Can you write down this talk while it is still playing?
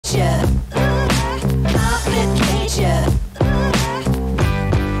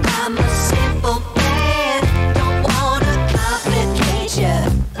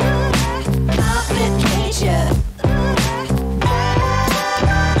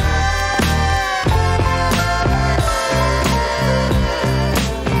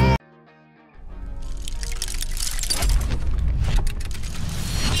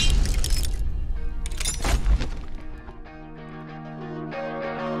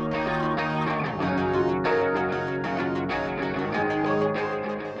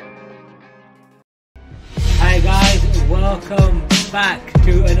back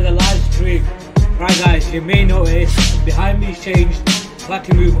to another live stream. Right guys, you may notice behind me changed. I've had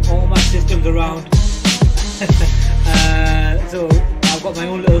to move all my systems around. So I've got my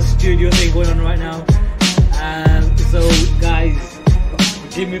own little studio thing going on right now. So guys,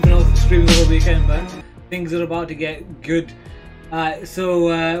 keep moving on streaming over the weekend, but things are about to get good.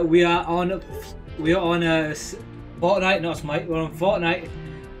 So we are on a Fortnite, not Smite. We're on Fortnite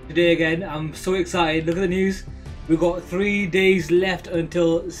today again. I'm so excited. Look at the news. We've got 3 days left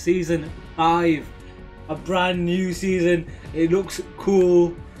until season 5, a brand new season. It looks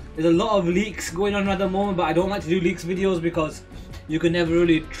cool. There's a lot of leaks going on at the moment, but I don't like to do leaks videos because you can never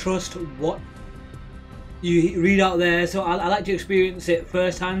really trust what you read out there. So I like to experience it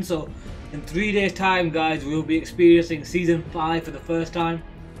firsthand. So in 3 days time guys, we'll be experiencing season 5 for the first time.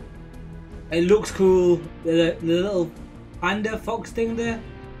 It looks cool. There's a little panda fox thing there.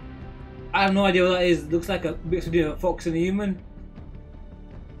 I have no idea what that is. It looks like a mix between a fox and a human.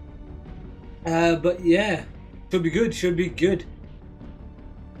 But yeah, should be good. Should be good.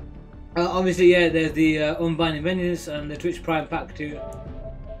 Obviously, yeah. There's the Unbinding Vengeance and the Twitch Prime pack too.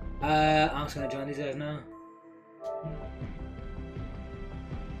 I'm just gonna join these guys now.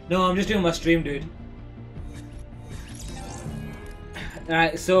 No, I'm just doing my stream, dude.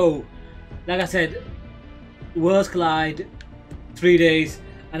 Alright, so like I said, Worlds Collide, 3 days.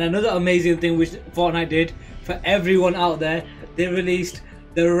 And another amazing thing which Fortnite did for everyone out there, they released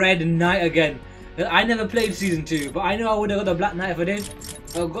the Red Knight again. I never played season 2, but I know I would have got the Black Knight if I did.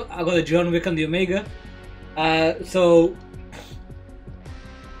 I got the John Wick and the Omega. So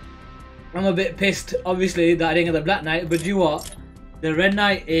I'm a bit pissed, obviously, that I didn't get the Black Knight. But you know what? The Red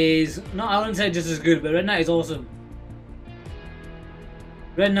Knight is not, I wouldn't say just as good, but Red Knight is awesome.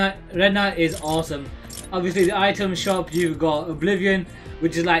 Red Knight is awesome. Obviously, the item shop, you've got Oblivion,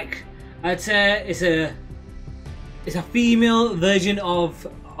 which is like, I'd say it's a female version of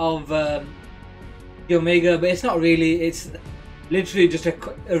the Omega, but it's not really. It's literally just a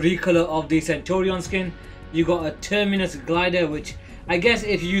recolor of the Centurion skin. You got a Terminus glider, which I guess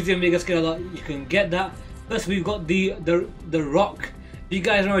if you use the Omega skin a lot, you can get that. Plus, we've got the Rock. If you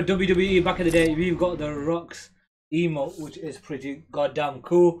guys remember WWE back in the day, we've got the Rock's emote, which is pretty goddamn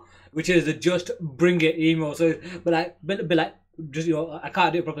cool. Which is the Just Bring It emote. So, but like, just, you know, I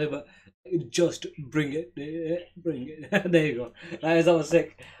can't do it properly, but just bring it, bring it. There you go. That was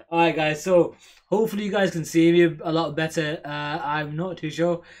sick. Alright guys, so hopefully you guys can see me a lot better. I'm not too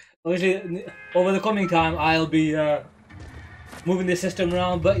sure. Obviously over the coming time I'll be moving the system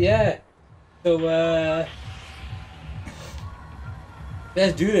around, but yeah, so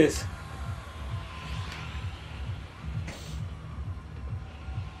let's do this.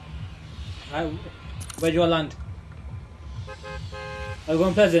 Alright, where do you want to land? Are we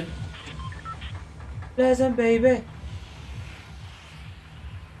going Pleasant? Pleasant, baby.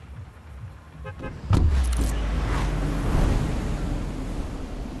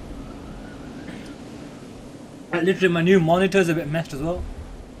 Literally, my new monitor's a bit messed as well.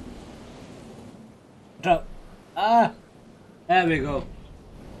 Ah, there we go.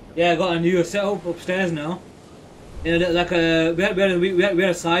 Yeah, I got a new setup upstairs now. You know, like we had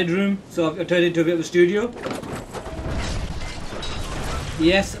a side room, so I've turned it into a bit of a studio.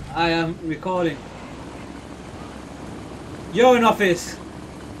 Yes, I am recording. You're in office.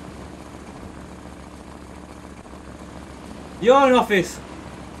 You're in office.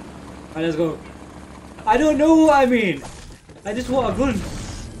 Alright, let's go. I don't know what I mean. I just want a gun.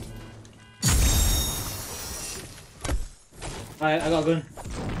 Alright, I got a gun.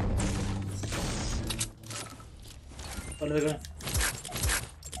 Another gun.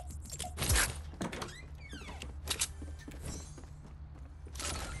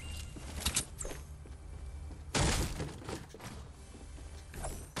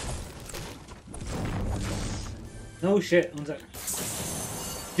 No shit, one sec.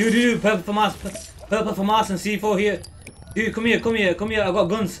 Dude, purple for mass and C4 here. Dude, come here, I got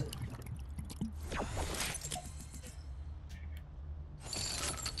guns.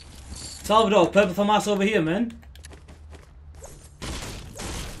 Salvador, purple for mass over here, man.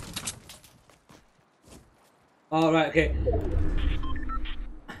 Alright, okay.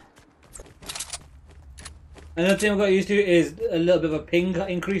 Another thing I've got used to is a little bit of a ping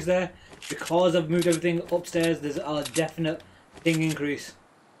increase there. Because I've moved everything upstairs, there's a definite ping increase.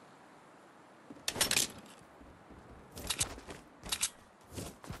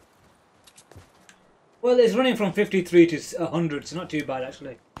 Well, it's running from 53 to 100, so not too bad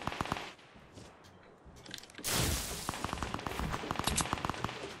actually.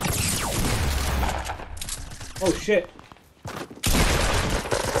 Oh shit.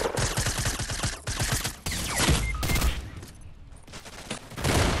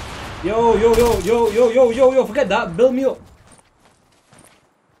 Yo, forget that. Build me up.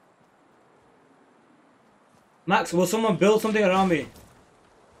 Max, will someone build something around me?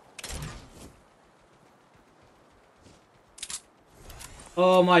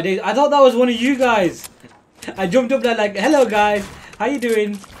 Oh my days. I thought that was one of you guys. I jumped up there like, hello guys. How you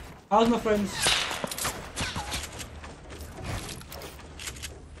doing? How's my friends?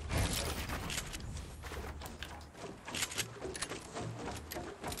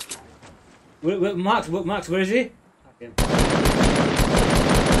 Max, where is he? Okay.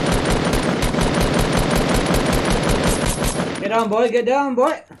 Get down, boy. Get down,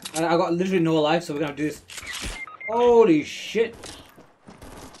 boy. I got literally no life, so we're gonna do this. Holy shit.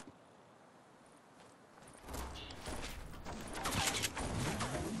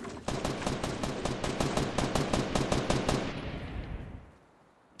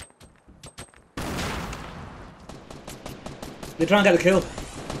 They're trying to get the kill.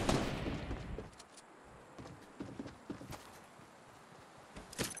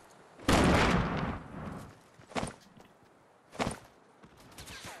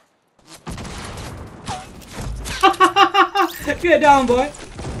 Get down, boy.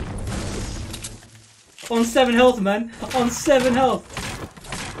 On 7 health, man. On 7 health.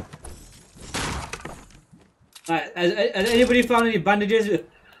 Alright, has anybody found any bandages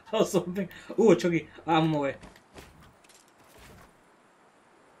or something? Ooh, a chuggy. I'm on my way.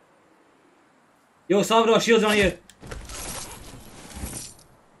 Yo, Salvador, shields on you.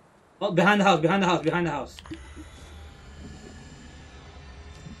 Oh, behind the house.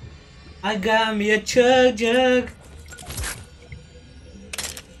 I got me a jug.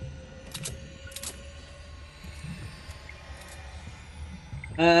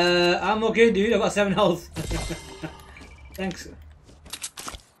 I'm okay, dude. I got 7 health. Thanks.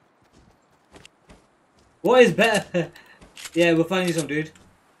 What is better? Yeah, we'll find you some, dude.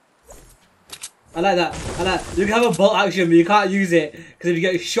 I like that. You can have a bolt action, but you can't use it because if you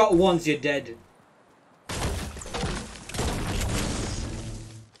get shot once, you're dead.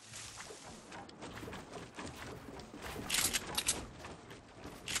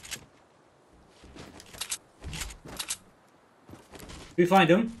 We find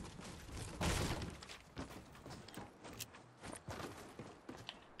him.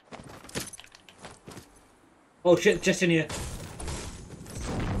 Oh shit, just in here.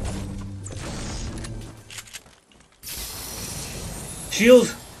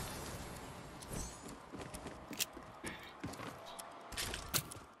 Shield.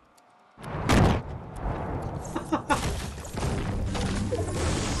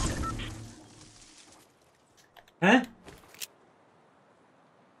 Huh?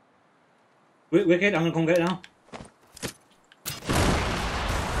 Wicked, I'm gonna come get it now.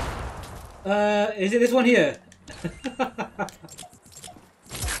 Is it this one here?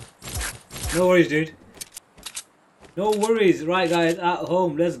 No worries, dude. No worries. Right, guys, at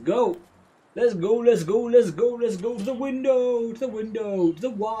home, let's go. Let's go to the window, to the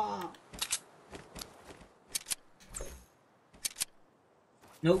wall.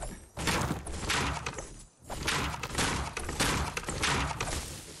 Nope.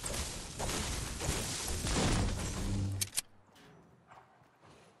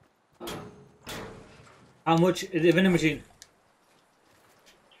 How much is the vending machine?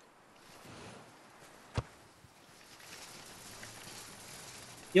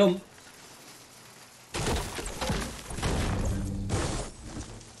 Yo.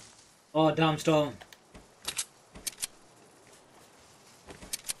 Oh, damn storm.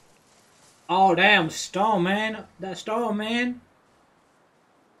 Oh, damn storm, man. That storm, man.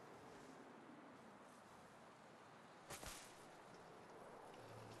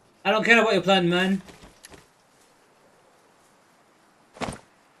 I don't care about your plan, man.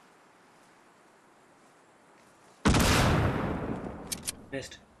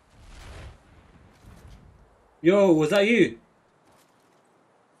 Missed. Yo, was that you?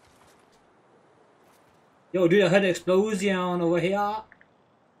 Yo, dude, I heard an explosion over here.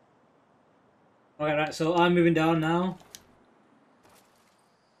 Okay, right, so I'm moving down now.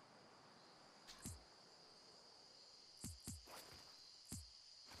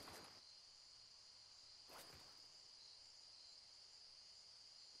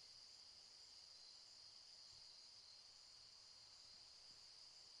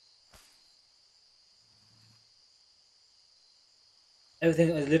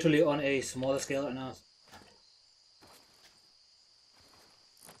 Everything is literally on a smaller scale right now.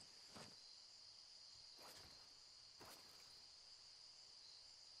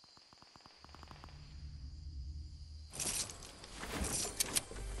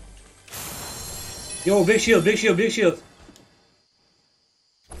 Yo, big shield.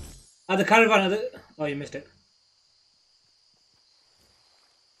 At the caravan, oh, you missed it.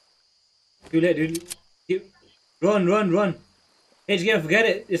 Too late, dude. Run, run, run. HGM, forget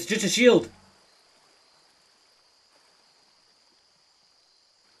it. It's just a shield.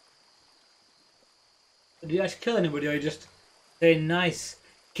 Did you actually kill anybody, or you just saying nice?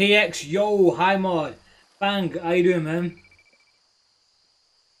 KX, yo, hi mod. Bang, how you doing, man?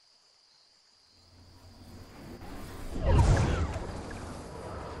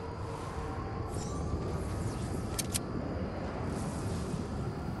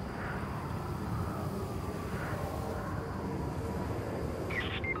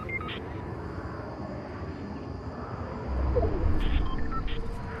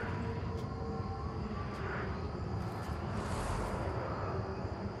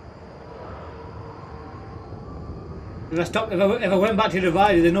 If I went back to the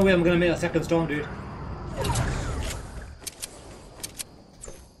divider, there's no way I'm gonna make a second storm, dude.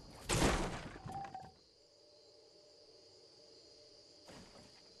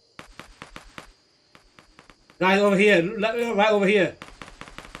 Guys, over here, right over here.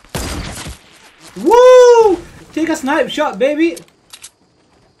 Woo! Take a snipe shot, baby.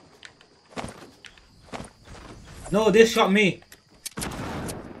 No, this shot me.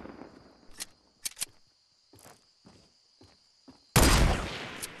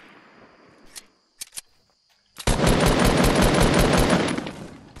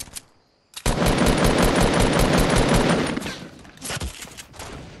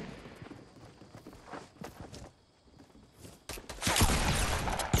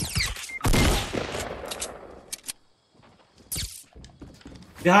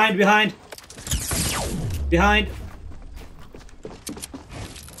 Behind, behind. Behind.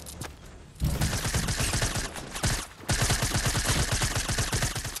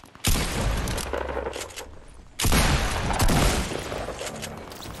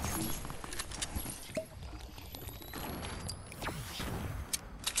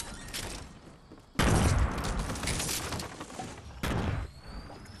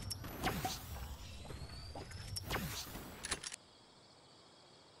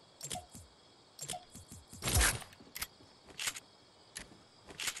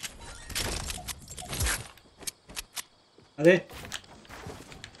 Are they?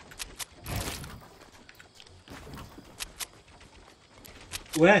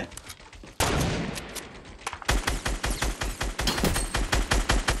 Where?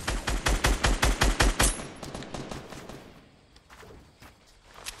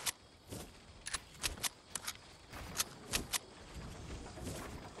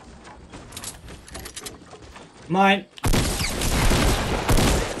 Mine.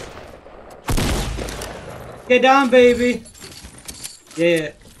 Get down, baby.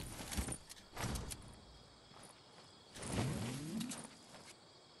 Yeah.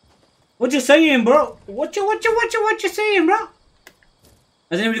 What you saying, bro? What you saying, bro?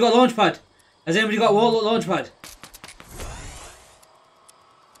 Has anybody got a launch pad? Has anybody got a wall launch pad?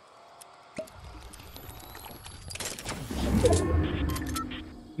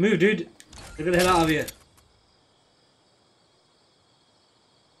 Move, dude. Get the hell out of here.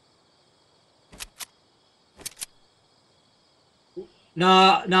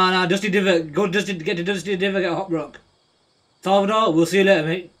 Nah, Dusty Divot. Go Dusty, get to Dusty Divot, get a hot rock. Salvador, we'll see you later,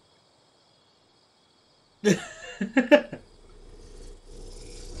 mate.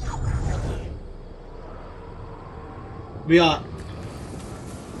 We are.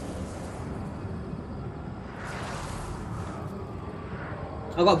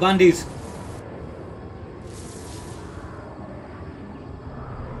 I got bandies.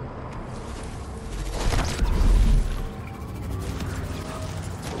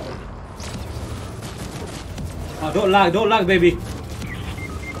 Oh, don't lag, baby.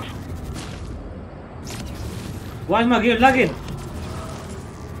 Why is my game lagging?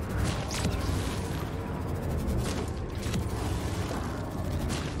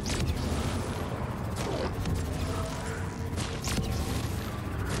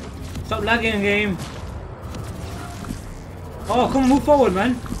 Stop lagging, game. Oh, come on, move forward,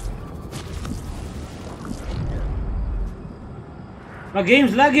 man. My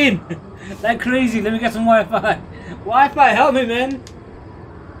game's lagging like crazy. Let me get some Wi-Fi. Wi-Fi, help me, man.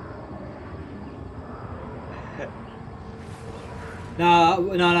 Nah,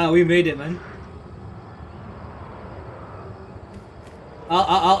 we made it, man.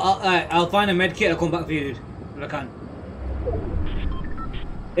 I'll find a med kit. I'll come back for you, dude, if I can.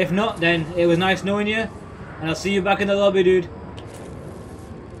 If not, then it was nice knowing you, and I'll see you back in the lobby, dude.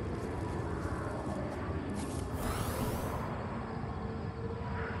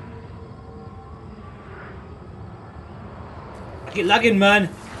 I keep lagging, man.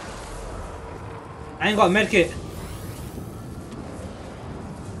 I ain't got a medkit.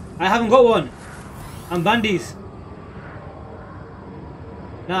 I haven't got one. I'm bandies.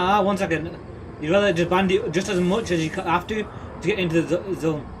 Nah, 1 second. You'd rather just bandy just as much as you have to get into the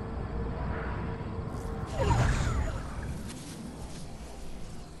zone.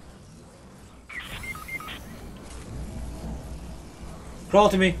 Crawl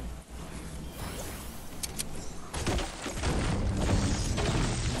to me.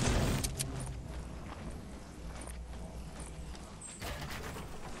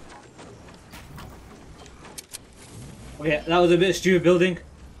 Okay, that was a bit stupid building.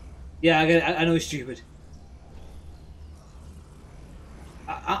 Yeah, I know it's stupid.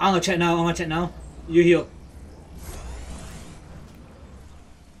 I'm gonna check now. I'm gonna check now. You heal.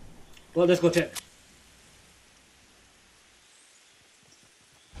 Well, let's go check.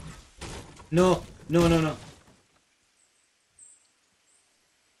 No, no, no, no.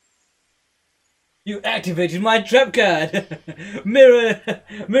 You activated my trap card.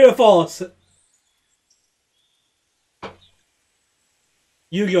 Mirror force.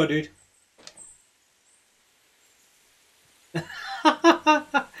 Yu-Gi-Oh, dude.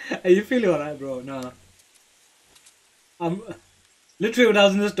 Are you feeling alright, bro? No. I'm literally when I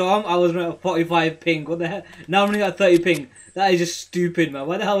was in the storm, I was at 45 ping. What the hell? Now I'm only at 30 ping. That is just stupid, man.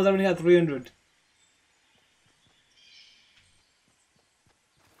 Why the hell was I only at 300?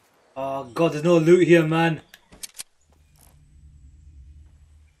 Oh god, there's no loot here, man.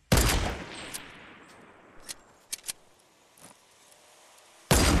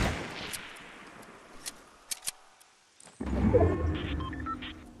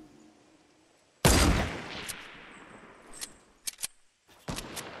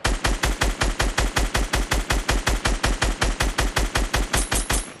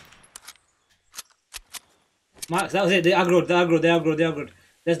 Max, that was it. They aggroed.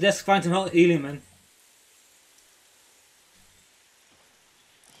 Let's find some help healing, man.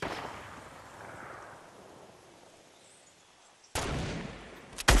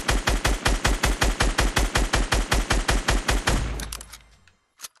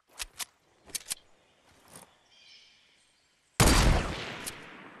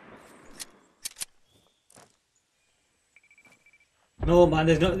 No, man,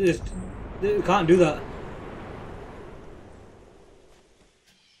 they can't do that.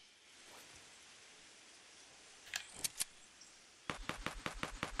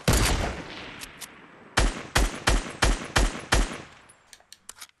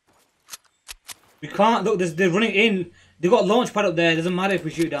 We can't, look, they're running in. They got a launch pad up there. It doesn't matter if we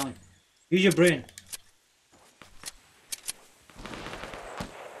shoot down. Use your brain.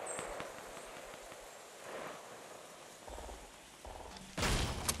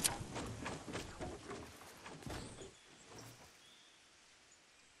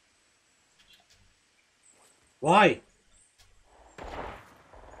 Why?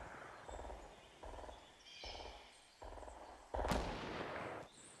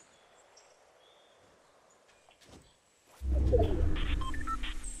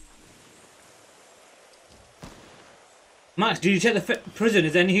 Max, did you check the prison?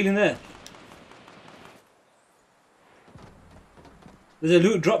 Is there any healing there? There's a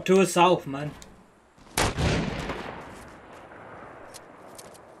loot drop to us south, man.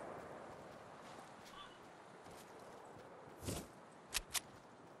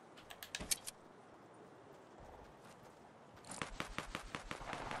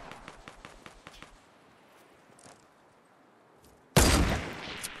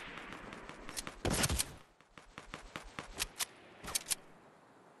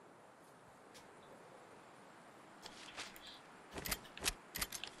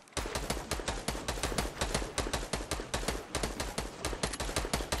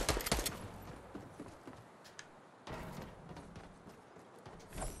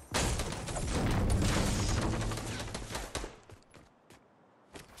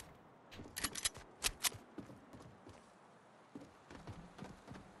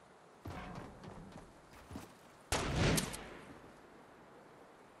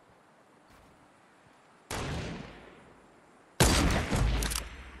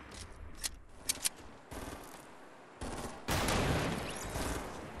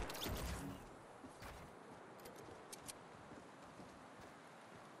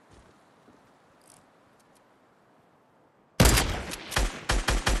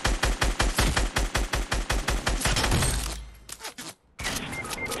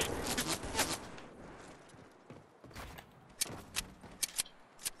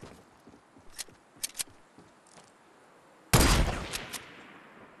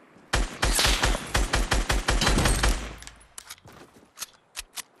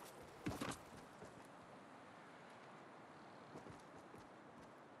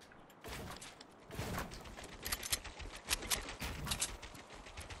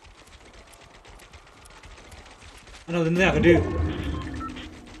 I know, there's nothing I can do.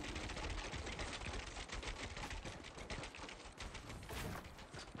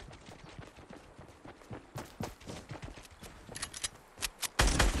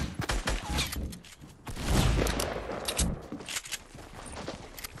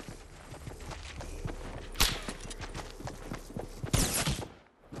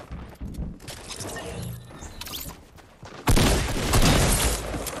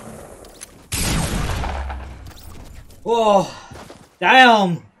 Whoa!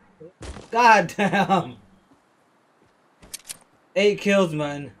 Damn! God damn! 8 kills,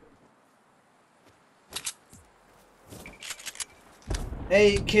 man.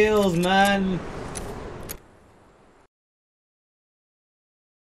 8 kills, man.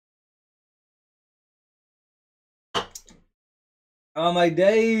 Oh my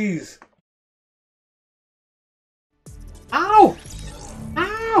days! Ow!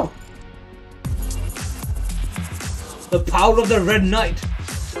 Ow! The power of the Red Knight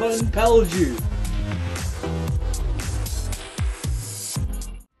compels you.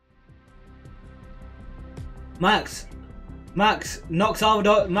 Max, knock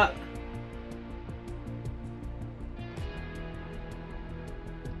Salvador.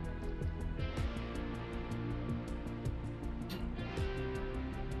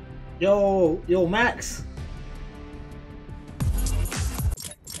 Yo, Max.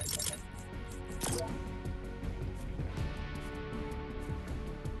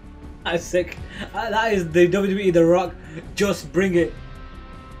 That's sick. That is the WWE The Rock. Just bring it.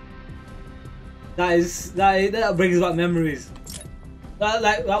 That brings back memories.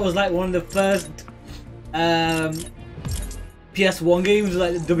 That was like one of the first PS1 games,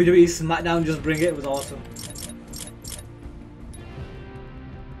 like WWE SmackDown. Just bring it. It was awesome.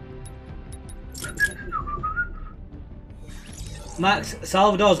 Max,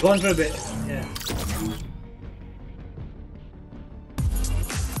 Salvador's gone for a bit. Yeah.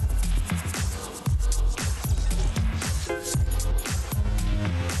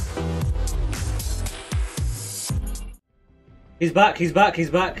 He's back.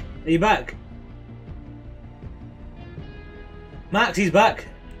 Are you back? Max, he's back.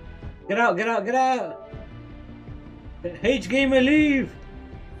 Get out. H Gamer, leave.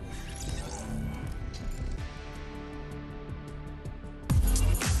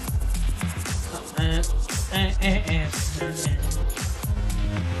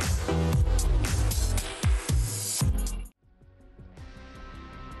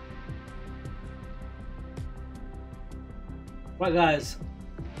 Right, guys.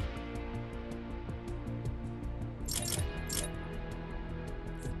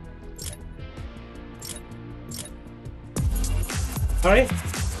 Sorry?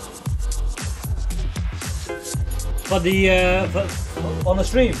 For the on the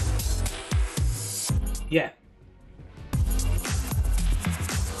stream. Yeah.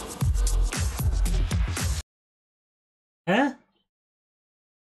 Huh?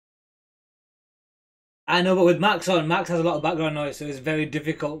 I know, but with Max on, Max has a lot of background noise, so it's very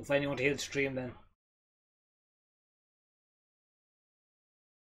difficult for anyone to hear the stream then.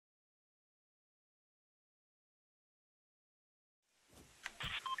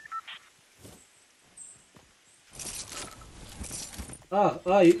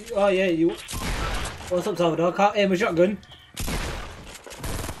 Oh yeah, you. What's up, Salvador? Can't aim a shotgun.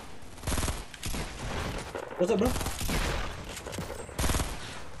 What's up, bro?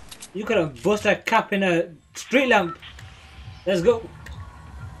 You could have bust a cap in a street lamp. Let's go.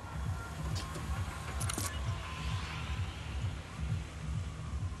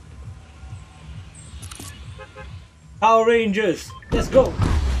 Power Rangers, let's go.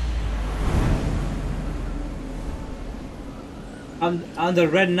 I'm the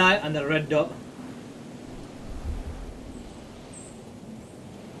Red Knight and the Red Dot.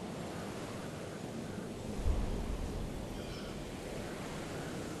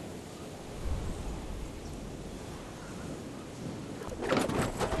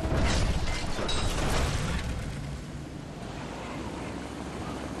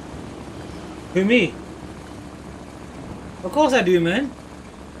 Who, me? Of course I do, man.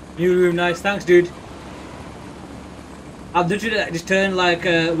 New room, nice. Thanks, dude. I've literally just turned like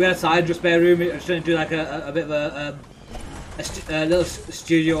we had a side spare room. I just turned into like a bit of a little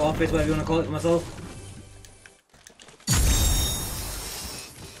studio office, whatever you want to call it, for myself.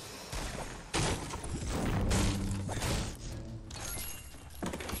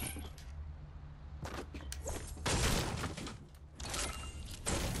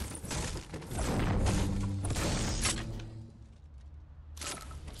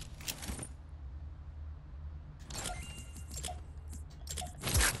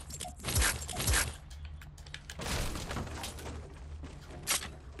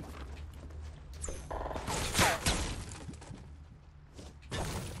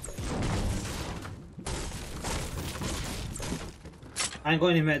 I ain't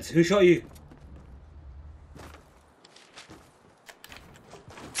got any meds. Who shot you?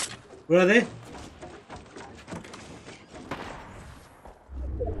 Where are they?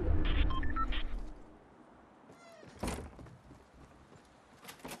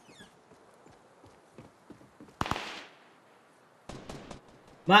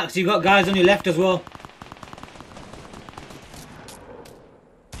 Max, you got guys on your left as well.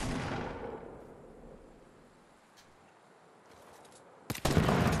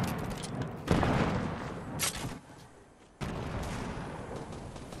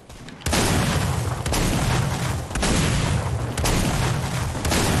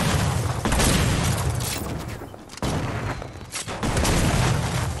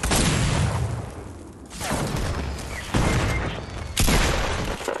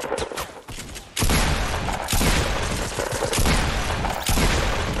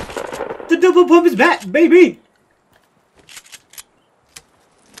 The double pump is back, baby!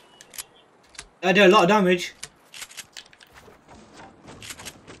 I did a lot of damage.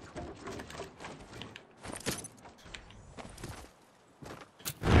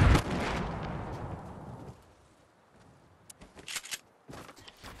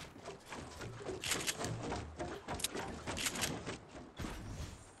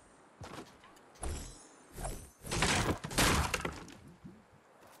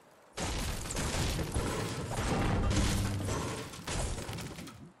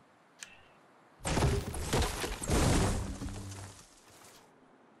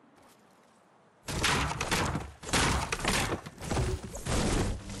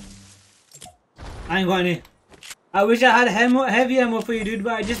 I ain't got any. I wish I had heavy ammo for you, dude,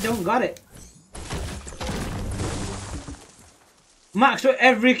 but I just don't got it. Max for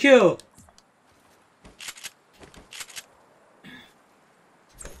every kill.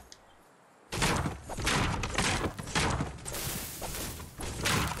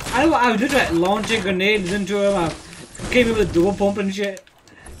 I know what I was doing, like launching grenades into him. I came in with a double pump and shit.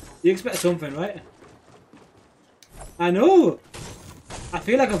 You expect something, right? I know. I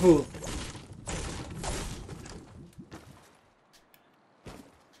feel like a fool.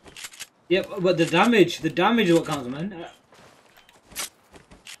 Yeah, but the damage is what counts, man.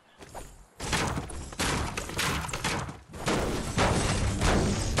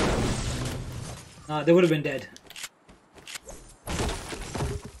 Nah, they would have been dead.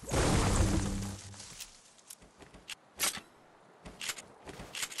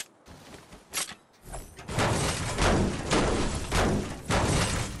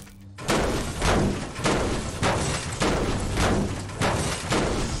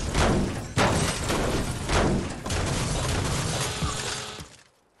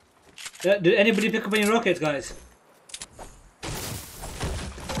 Did anybody pick up any rockets, guys?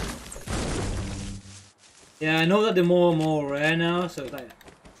 Yeah, I know that they're more and more rare now, so it's like...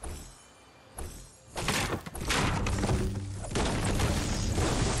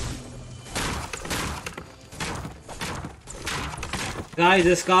 Guys,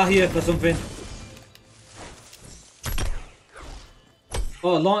 there's a scar here for something.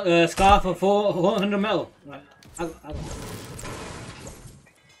 Oh, scar for 400 metal. Right, I got.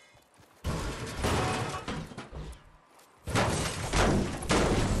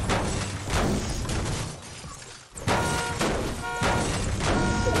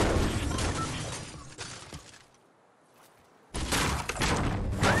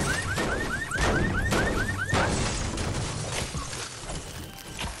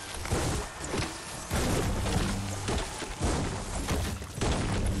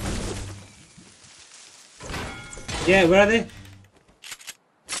 Yeah, where are they?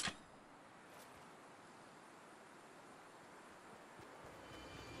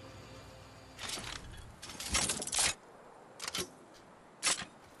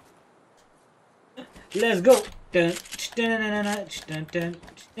 Let's go.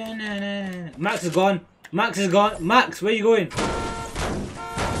 Max is gone. Max is gone. Max, where are you going?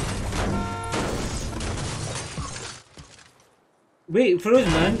 Wait for us,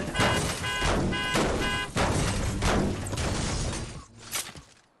 man.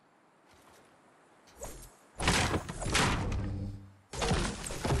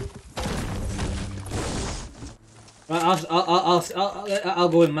 Right, I'll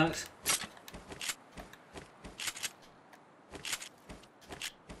go in, Max.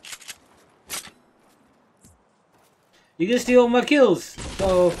 You can steal all my kills.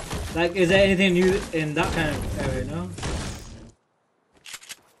 So, like, is there anything new in that kind of area, no?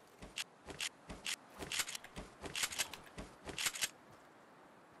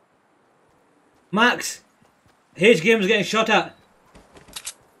 Max! H Game's getting shot at.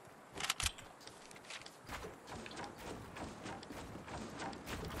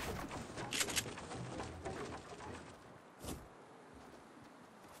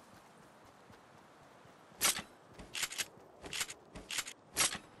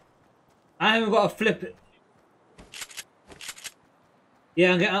 I haven't got a flip.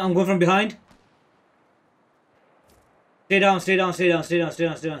 Yeah, I'm going from behind. Stay down, stay down, stay down, stay down, stay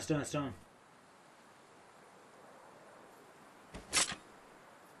down, stay down, stay down, stay down.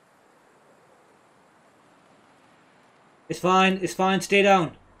 It's fine, stay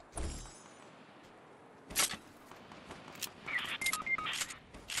down.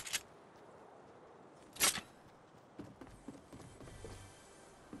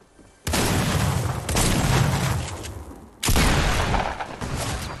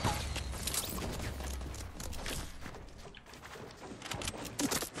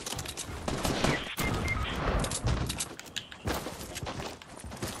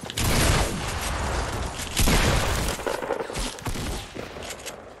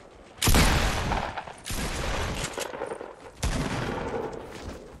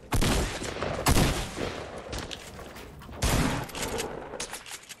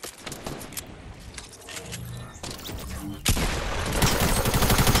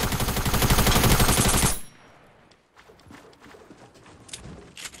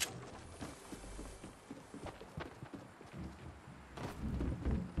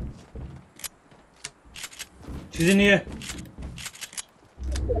 She's in here.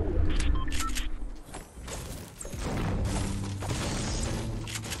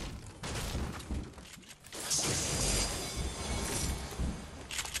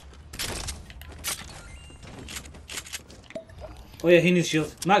 Oh yeah, he needs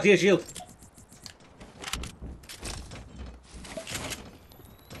shield. Max, here, shield.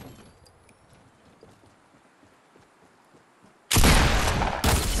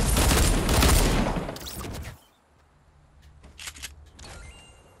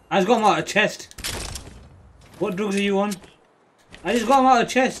 I just got him out of chest. What drugs are you on? I just got him out of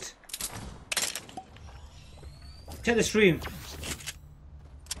chest. Check the stream.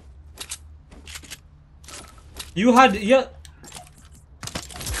 You had yeah.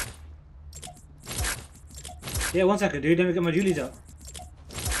 Yeah, 1 second, dude. Let me get my Julies out.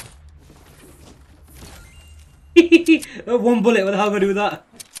 One bullet. What the hell am I gonna do with that?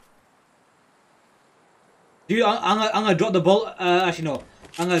 Dude, I'm gonna drop the bolt. Actually, no.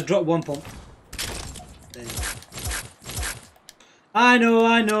 I'm gonna drop one pump. I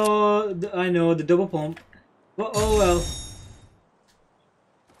know, the double pump. But oh well.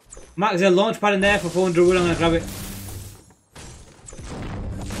 Max, there's a launch pad in there for 400 wood. I'm gonna grab it.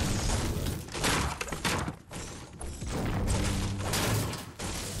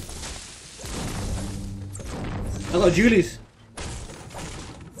 I got Julie's.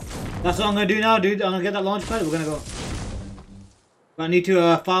 That's what I'm gonna do now, dude. I'm gonna get that launch pad. We're gonna go. I need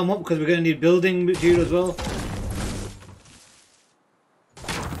to farm up because we're going to need building material as well.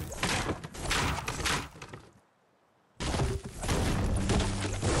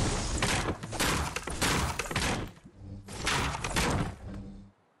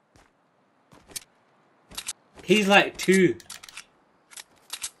 He's like 2.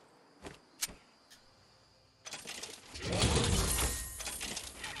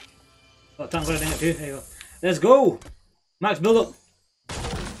 Oh, tank got a thing at 2. There you go. Let's go! Max, build up.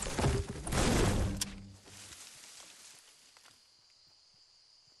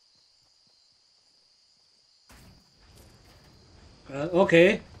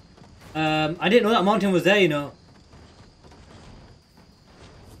 Okay. I didn't know that mountain was there, you know.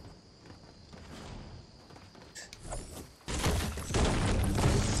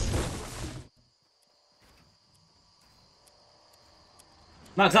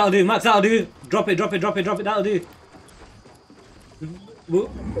 Max, that'll do. Max, that'll do. Drop it, drop it, drop it, drop it. That'll do. We're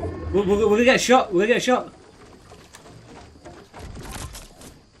gonna get shot. We're gonna get shot.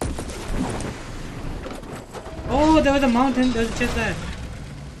 Oh, there was a mountain. There's a chest there.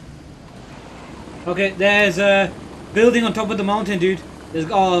 Okay, there's a building on top of the mountain, dude. There's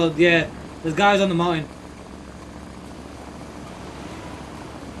oh yeah, there's guys on the mountain.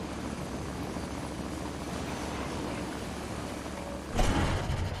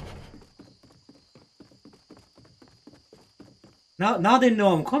 Now they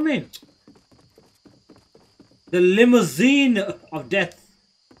know I'm coming. The limousine of death.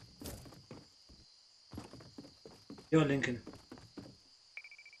 Yo, Lincoln.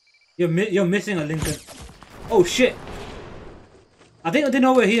 You're missing a Lincoln. Oh shit! I think they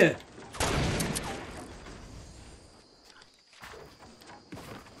know we're here.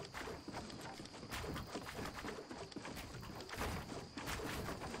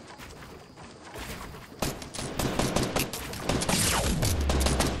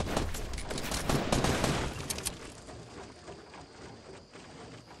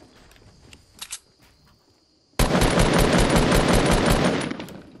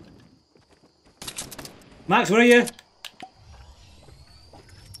 Max, where are you?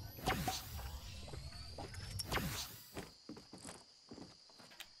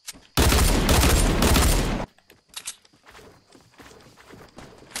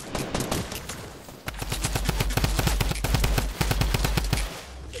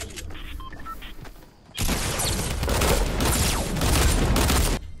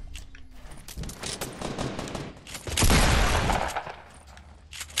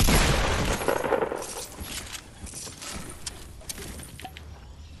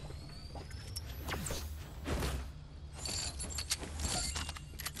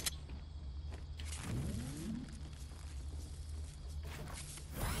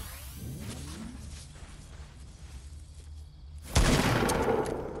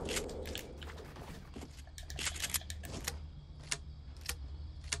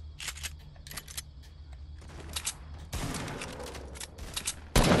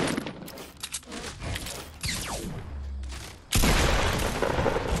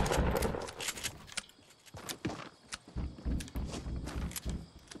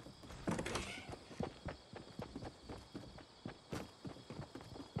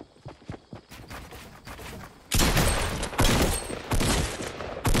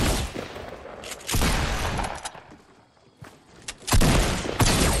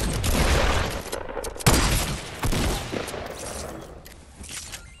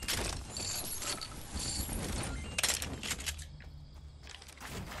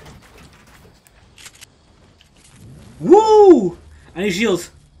 Woo! Any shields?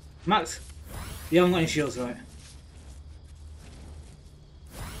 Max, you haven't got any shields, right?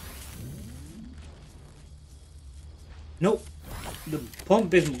 Nope. The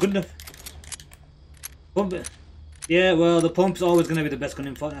pump isn't good enough. Pump it. Yeah, well, the pump's always going to be the best gun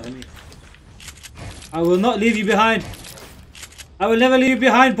in Fortnite for me. I will not leave you behind. I will never leave you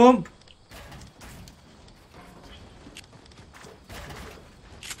behind, pump.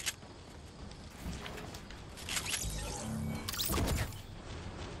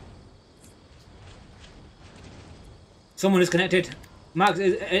 Someone is connected. Max,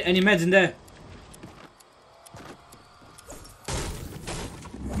 any meds in there?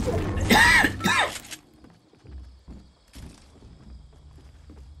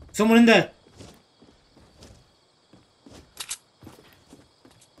 Someone in there.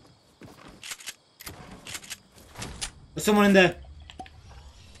 There's someone in there.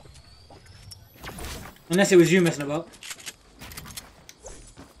 Unless it was you messing about.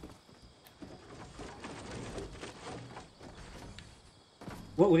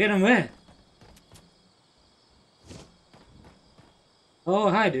 What, we're getting where? Oh,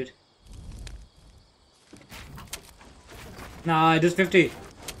 hi, dude. Nah, just 50. It's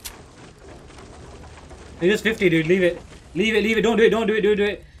just 50, dude. Leave it. Leave it, leave it. Don't do it, don't do it, don't do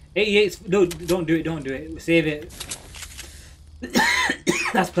it. 88, don't do it, don't do it. Save it.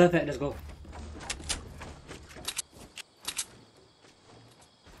 That's perfect, let's go.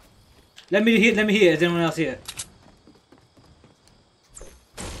 Let me hear. Is anyone else here?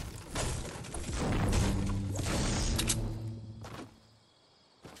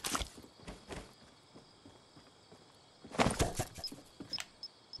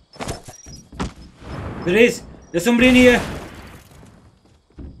 There is. There's somebody in here.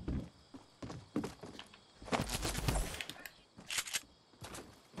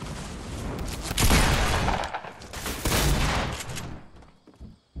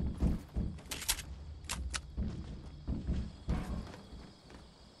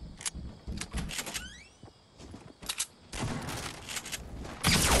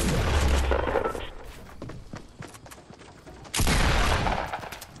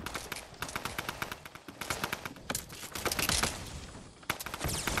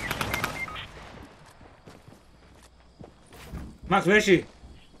 Max, where is she?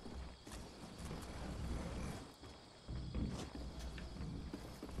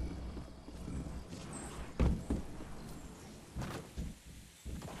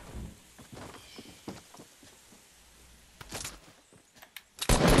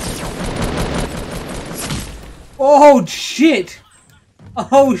 Oh shit!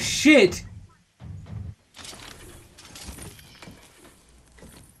 Oh shit!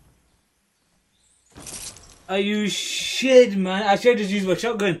 Are you shit, man? I should have just used my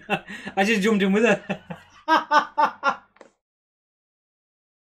shotgun. I just jumped in with her.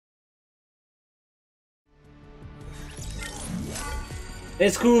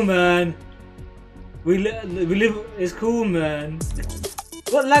 It's cool, man. We live. It's cool, man.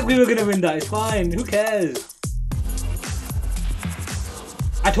 What lag we were gonna win that? It's fine. Who cares?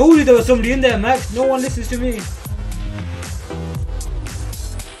 I told you there was somebody in there, Max. No one listens to me.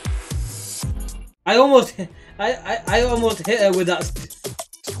 I almost hit her with that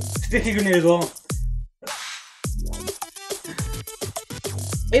sticky grenade as well.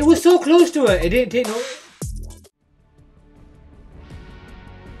 It was so close to her, it didn't take no...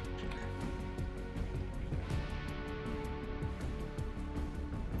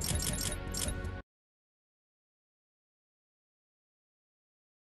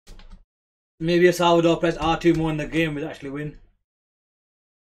 Maybe if Salvador pressed R2 more in the game would actually win.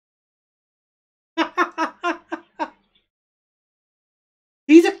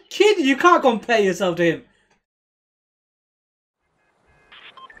 He's a kid, you can't compare yourself to him.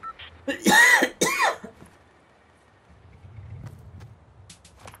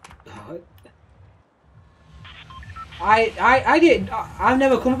 I've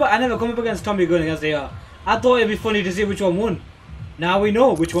never come up against Tommy Gunn against AR. I thought it'd be funny to see which one won. Now we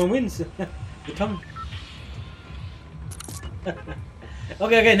know which one wins. The Tommy.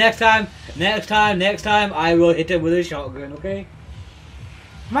 Okay, next time I will hit him with a shotgun, okay?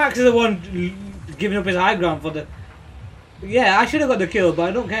 Max is the one giving up his high ground for the... Yeah, I should have got the kill, but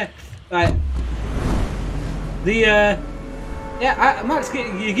I don't care. Right. Max,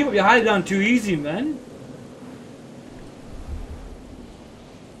 you give up your high ground too easy, man.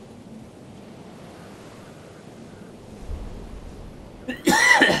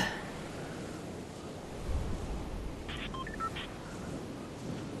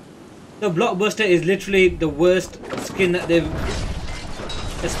 The Blockbuster is literally the worst skin that they've,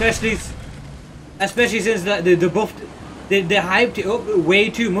 especially since that they buffed, they hyped it up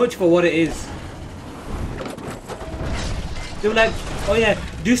way too much for what it is. They were like, oh yeah,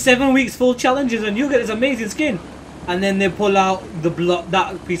 do 7 weeks full challenges and you'll get this amazing skin, and then they pull out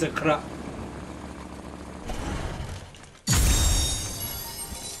that piece of crap.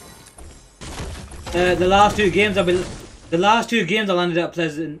 The last two games I landed at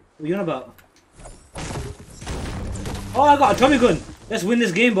Pleasant. What are you on about? Oh, I got a Tommy gun. Let's win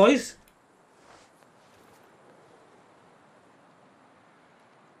this game, boys.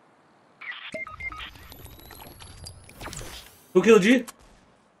 Who killed you?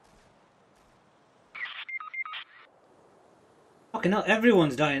 Fucking hell,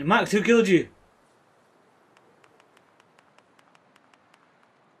 everyone's dying. Max, who killed you?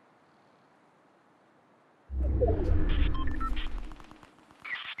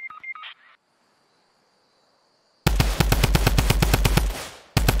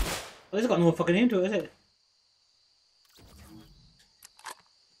 Oh, this has got no fucking aim to it, is it?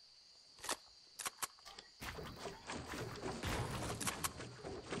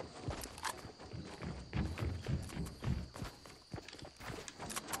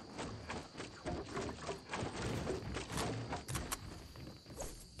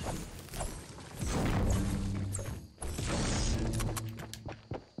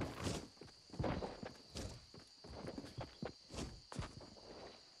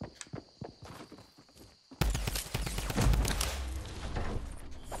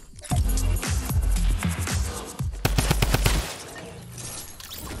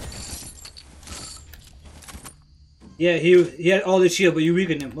 Yeah, he had all the shield, but you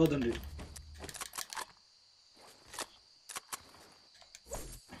weakened him. Well done, dude.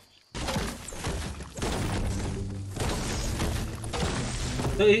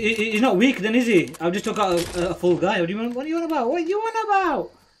 So he's not weak then, is he? I just took out a full guy. What are you on about? What are you on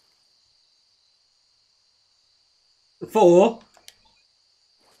about? 4.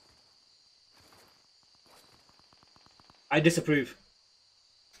 I disapprove.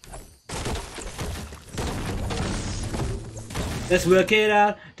 Let's work it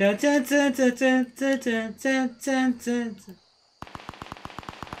out. Dun, dun, dun, dun, dun, dun, dun, dun, dun, dun.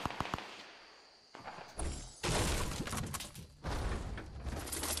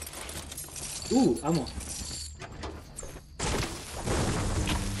 Ooh, ammo.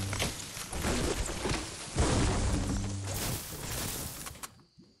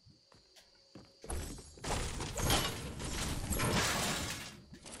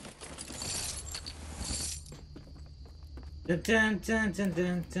 Dun, dun, dun,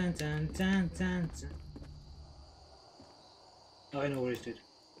 dun, dun, dun, dun, dun. Oh, I know where he's dude.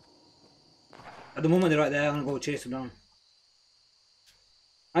 At the moment they're right there. I'm gonna go chase them down.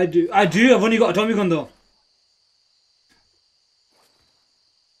 I do. I've only got a Tommy gun though.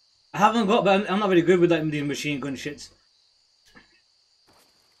 I haven't got, but I'm not very good with like these machine gun shits.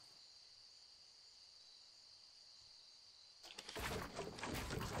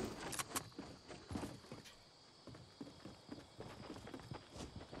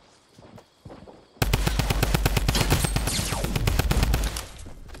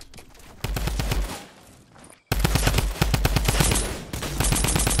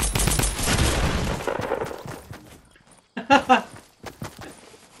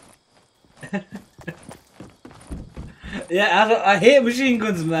 Yeah, I hate machine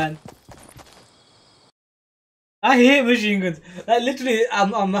guns, man. I hate machine guns. Like literally,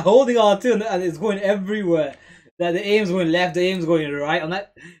 I'm holding R2 and it's going everywhere. Like the aim's going left, the aim's going right. I'm like,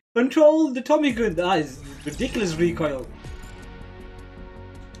 control the Tommy gun. That is ridiculous recoil.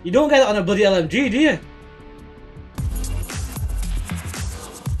 You don't get it on a bloody LMG, do you?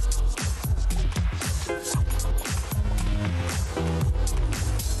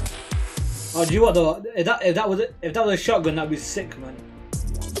 Oh, do you what though? If that was a shotgun, that'd be sick, man.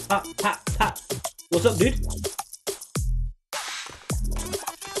 Pat, pat, pat. What's up, dude?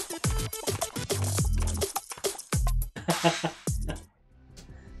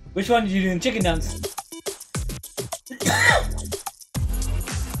 Which one did you do in chicken dance?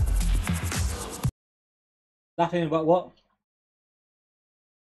 Laughing about what?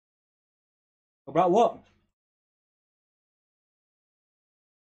 About what?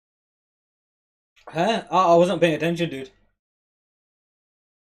 Huh? Oh, I wasn't paying attention, dude.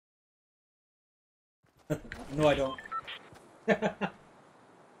 No, I don't.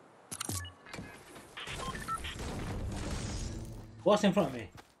 What's in front of me?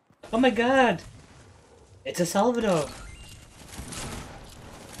 Oh my god! It's a Salvador!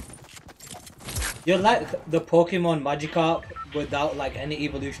 You're like the Pokemon Magikarp without like any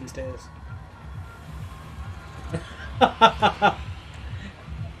evolution status.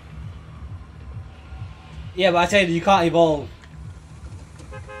 Yeah, but I tell you can't evolve.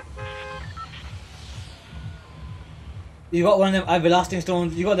 You got one of them everlasting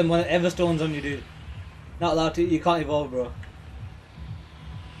stones, you got them one of Everstones on you, dude. Not allowed to, you can't evolve, bro.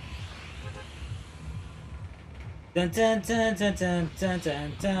 Dun dun dun dun dun dun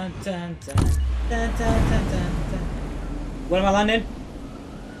dun dun dun dun dun dun dun. Where am I landing?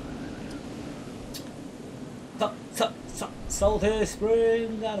 Salty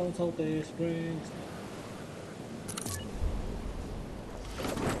Springs, I don't Salty Springs.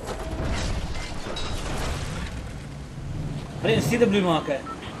 I didn't see the blue marker.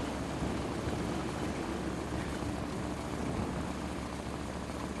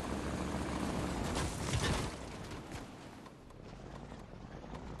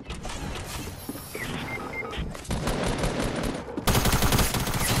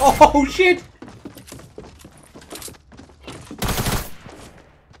 Oh shit!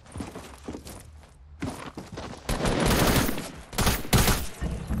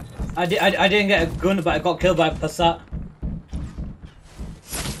 I didn't get a gun, but I got killed by a Passat.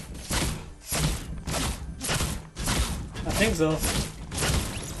 I think so.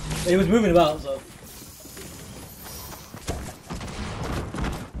 He was moving about, so.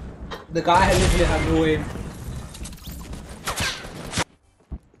 The guy had literally had no aim.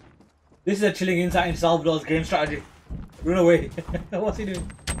 This is a chilling insight into Salvador's game strategy. Run away. What's he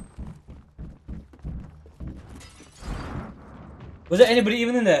doing? Was there anybody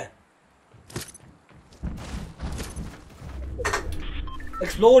even in there?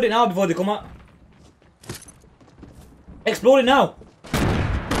 Explode it now before they come out. Explode it now.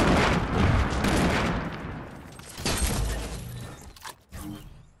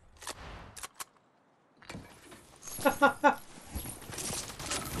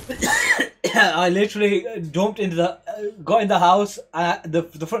 I literally jumped into the, got in the house, and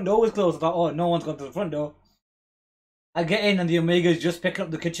the front door was closed. I thought, oh, no one's gone to the front door. I get in and the Omega's just picking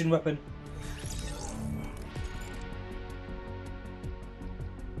up the kitchen weapon.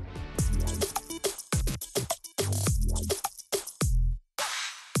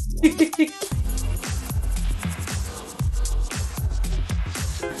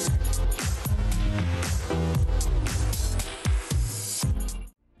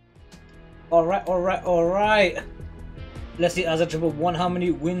 Alright. Let's see, as a triple one, how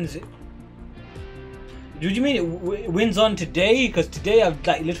many wins? Did you mean it wins on today? Because today I've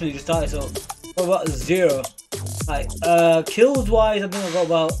like literally just started, so what about 0? Like, kills wise, I think I've got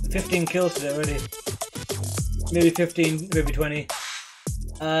about 15 kills today already. Maybe 15, maybe 20.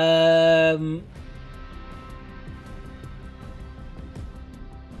 I'll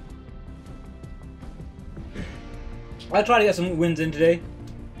try to get some wins in today.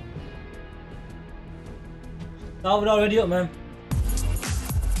 Salvador already up, man.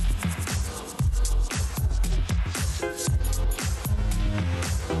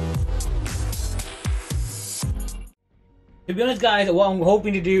 To be honest, guys, what I'm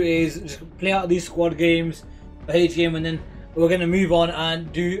hoping to do is just play out these squad games for HGM, and then we're gonna move on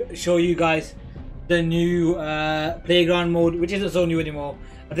and show you guys the new playground mode, which isn't so new anymore.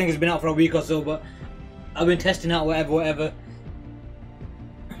 I think it's been out for a week or so, but I've been testing out whatever.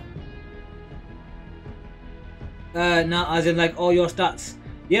 Now, as in like all your stats,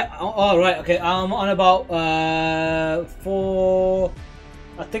 Yeah, all right, okay. I'm on about I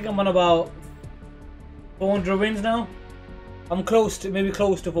think I'm on about 400 wins now. I'm close to, maybe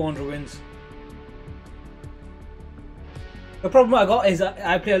close to 400 wins. The problem I got is that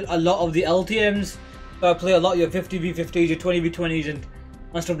I play a lot of the LTMs. So I play a lot of your 50v50s, your 20v20s, and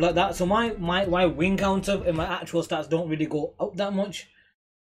stuff like that. So my win counter and my actual stats don't really go up that much.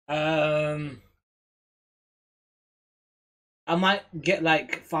 I might get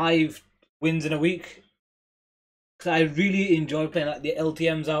like 5 wins in a week because I really enjoy playing like the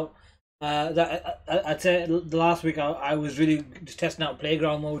LTMs out. I'd say the last week I was really just testing out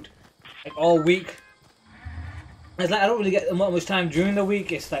playground mode like all week. It's like I don't really get much time during the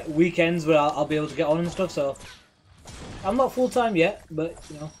week. It's like weekends where I'll be able to get on and stuff. So I'm not full time yet, but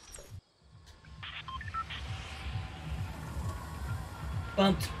you know.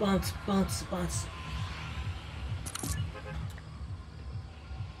 Bounce, bounce, bounce, bounce.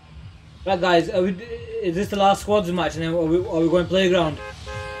 Right, guys, is this the last squads match, and then are we going playground?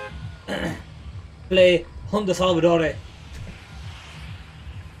 Play Hunt the Salvadore.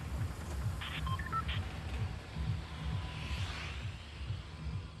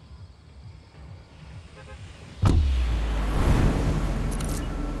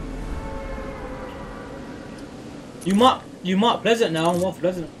 You mark Pleasant now. I'm off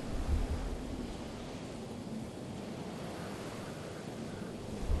Pleasant.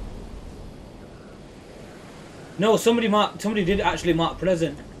 No, somebody did actually mark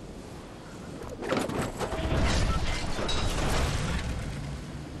Pleasant.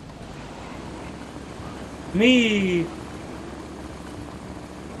 Me.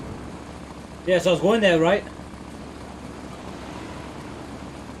 Yes, I was going there, right?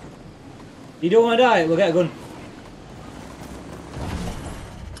 You don't want to die? We'll get a gun.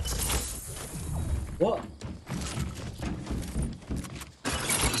 What?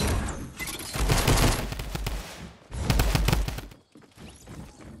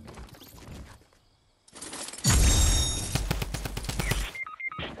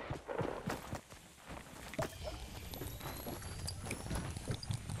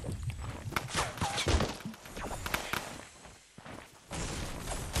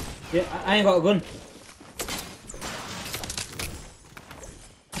 Yeah, I ain't got a gun.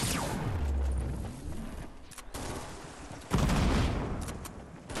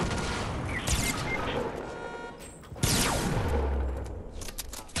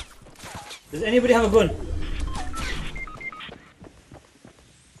 Does anybody have a gun?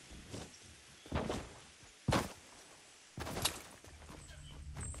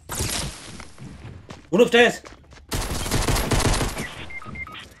 One upstairs.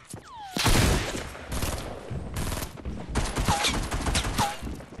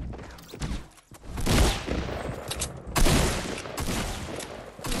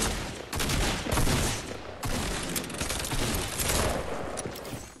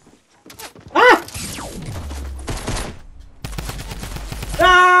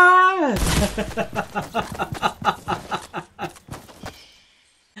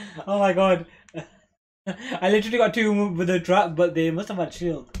 Oh my god. I literally got 2 with a trap, but they must have had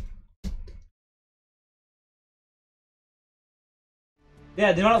shield.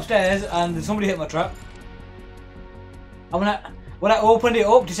 Yeah, they went upstairs and somebody hit my trap. And when I opened it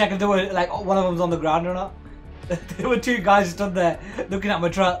up to check if they were like one of them was on the ground or not, there were 2 guys stood there looking at my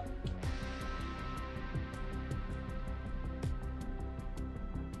trap.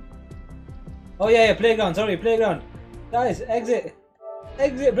 Oh yeah, playground, sorry, playground. Guys, exit.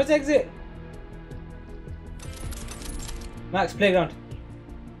 Exit, press exit. Max, playground.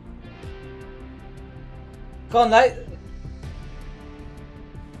 Come on, light.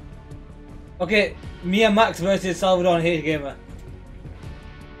 Okay, me and Max versus Salvador and Hate Gamer.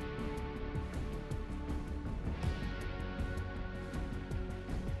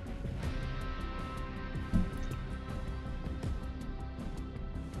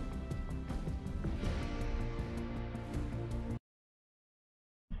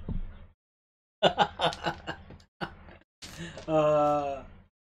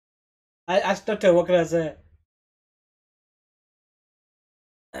 I stuck her, what can I say?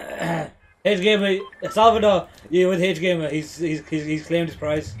 H Gamer, Salvador, you with H Gamer, he's claimed his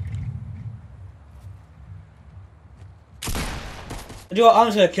prize. You know what, I'm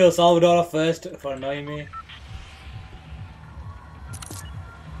just gonna kill Salvador off first for annoying me.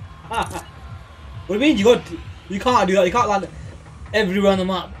 What do you mean you can't do that, you can't land everywhere on the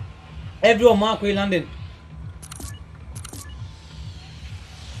map. Everyone mark where you're landing.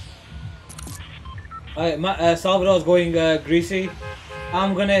 Alright, Salvador's going greasy.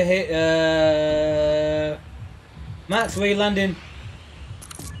 I'm gonna hit Max, where you landing?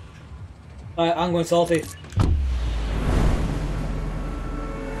 Alright, I'm going salty.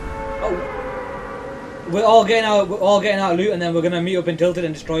 Oh. We're all getting out loot, and then we're gonna meet up in Tilted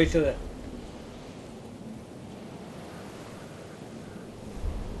and destroy each other.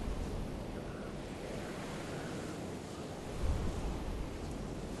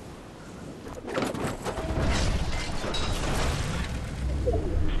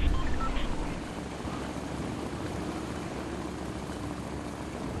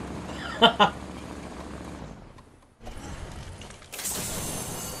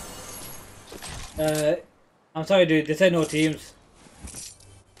 I'm sorry, dude. They said no teams.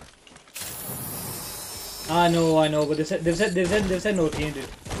 I know, but they've said no team, dude.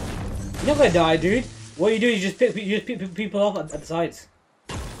 You're not gonna die, dude. What you do is you just pick people off at the sides.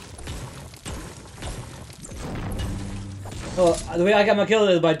 Oh, the way I get my kill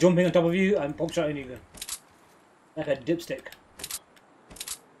is by jumping on top of you and pop shotting you, like a dipstick.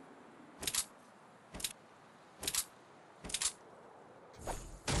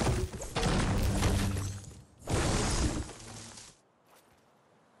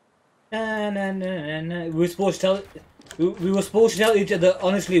 Nah. We were supposed to tell each other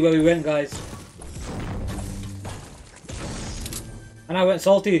honestly where we went, guys. And I went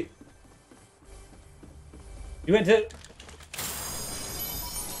salty. You went to...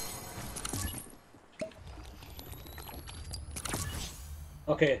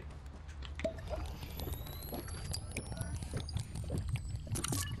 Okay.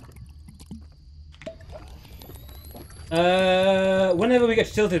 Whenever we get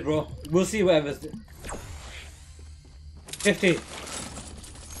tilted, bro, we'll see whatever's 50.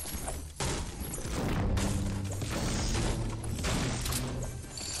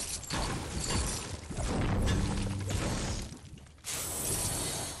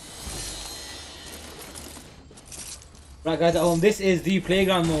 Right, guys, at home, this is the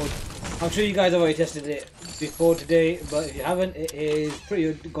playground mode. I'm sure you guys have already tested it before today, but if you haven't, it is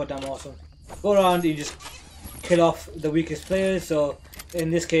pretty goddamn awesome. Go around, you just kill off the weakest players. So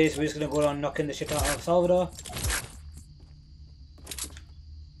in this case, we're just gonna go around knocking the shit out of Salvador.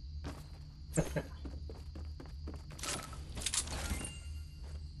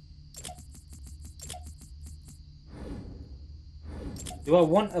 Do I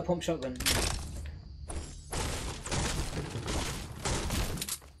want a pump shotgun?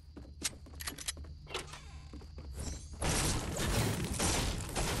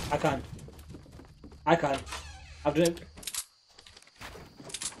 I can. I've done it.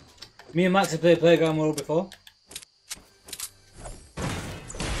 Me and Max have played playground mode before.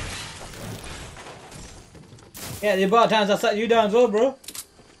 Yeah, the amount of times I sat you down as well, bro.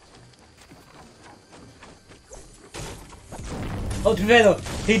 Oh, to be fair though,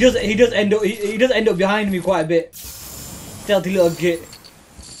 he does end up behind me quite a bit. Stealthy little git.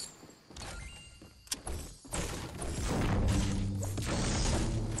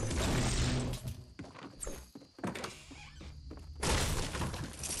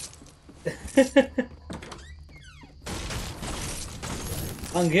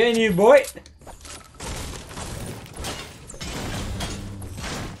 I'm getting you, boy.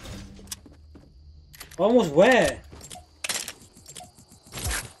 Almost where?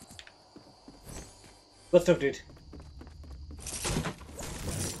 Good stuff, dude.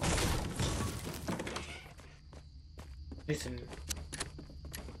 Listen.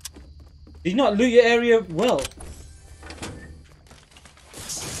 Did you not loot your area well?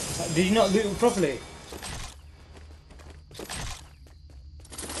 Did you not loot it properly?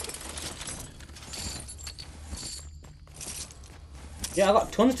 Yeah, I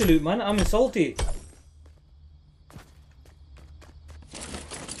got tons to loot, man. I'm salty.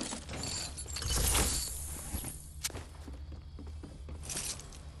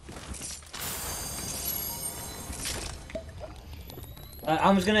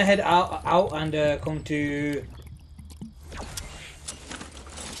 I'm just gonna head out and come to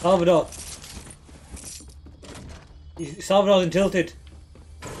Salvador. Salvador's in Tilted.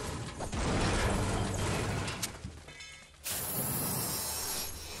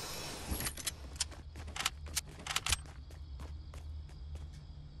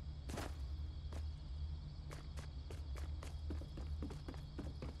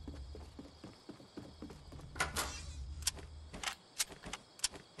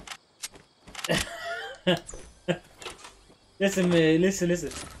 Listen, man,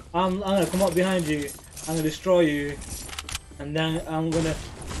 listen. I'm gonna come up behind you. I'm gonna destroy you, and then I'm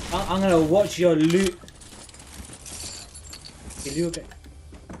gonna watch your loot. Is you okay?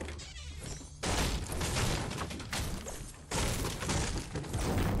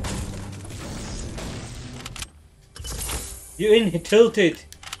 You're in Tilted.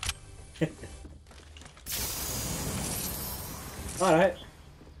 Alright.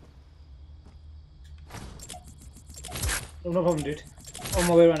 No problem, dude. On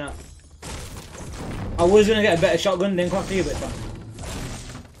my way right now. I was gonna get a better shotgun, then come after you, but it's fine.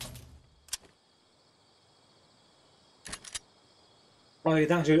 Oh yeah,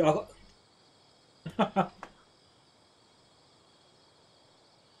 thanks, dude. I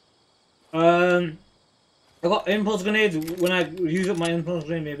got impulse grenades when I use up my impulse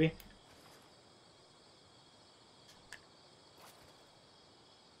grenade, maybe.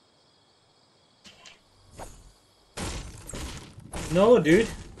 No, dude.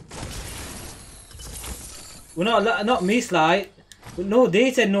 We're not me, Sly. But no,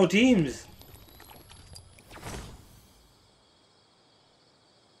 they said no teams.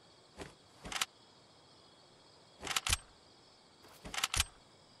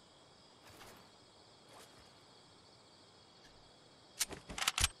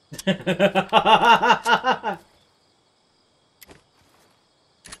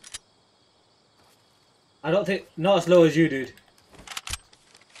 I don't think not as low as you, dude.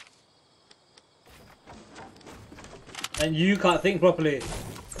 And you can't think properly.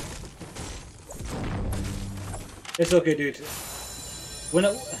 It's okay, dude. When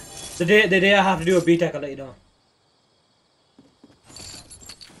the day I have to do a BTEC, I'll let you know.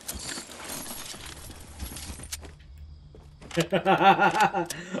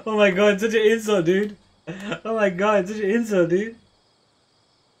 Oh my god, such an insult, dude. Oh my god, such an insult, dude.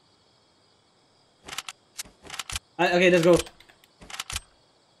 Okay, let's go.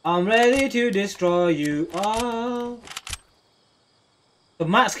 I'm ready to destroy you all. So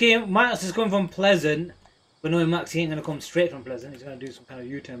Max is coming from Pleasant, but no, Max, he ain't gonna come straight from Pleasant. He's gonna do some kind of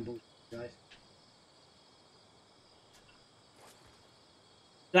U-turn bullshit, guys.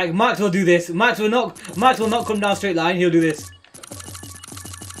 Like Max will do this. Max will not come down straight line. He'll do this.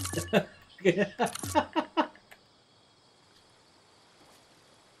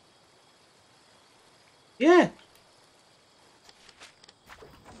 Yeah.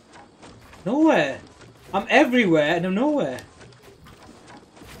 Nowhere. I'm everywhere and I'm nowhere.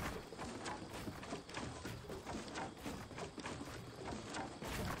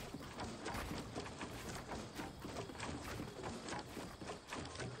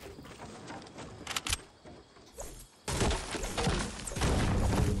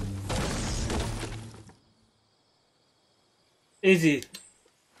 Easy.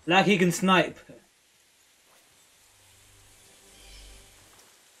 Like he can snipe.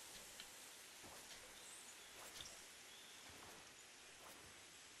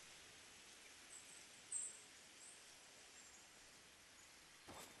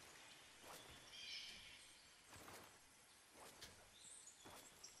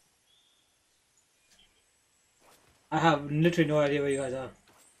 I have literally no idea where you guys are.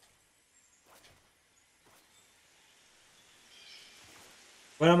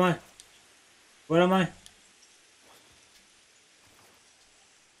 Where am I? Where am I?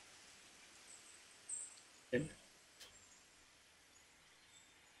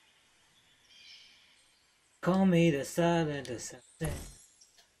 Call me the silent assassin.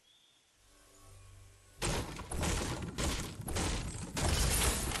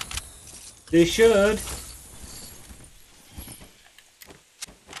 They should.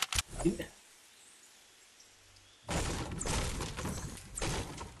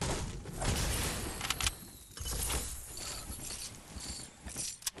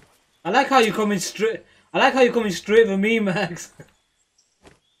 I like how you coming straight. I like how you coming straight for me, Max.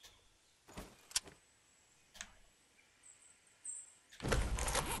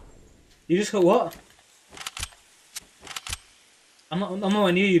 You just got what? I'm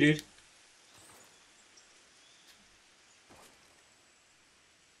not near you, dude.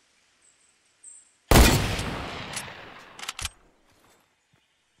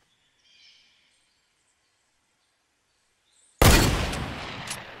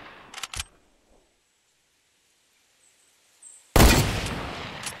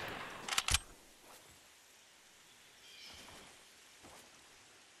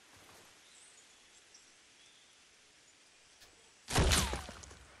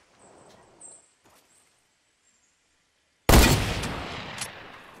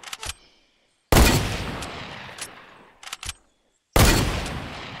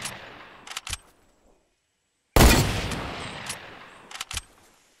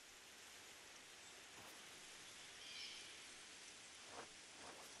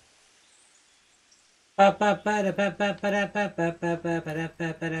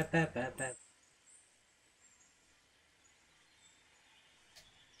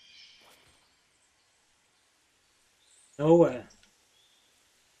 Nowhere.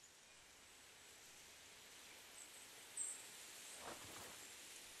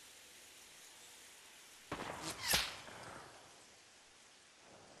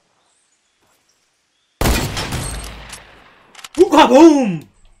 Boom!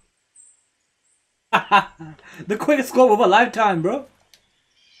 The quick scope of a lifetime, bro.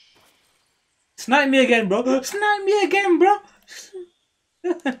 Snipe me again, bro. Snipe me again, bro.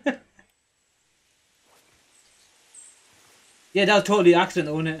 Yeah, that was totally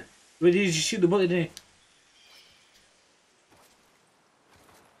accident, wasn't it? Did you just shoot the bullet, didn't you?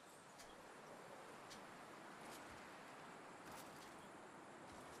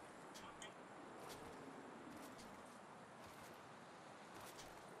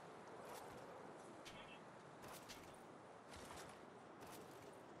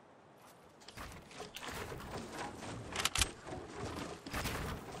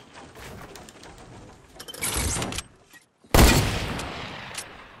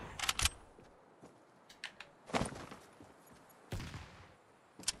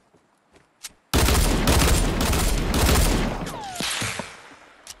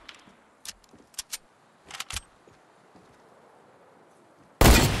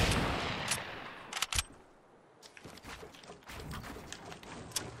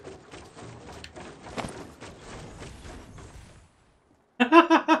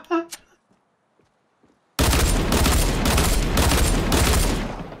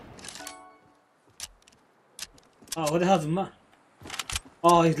 Oh, what the hell's the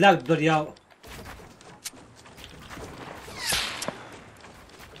Oh, he's lagged bloody out.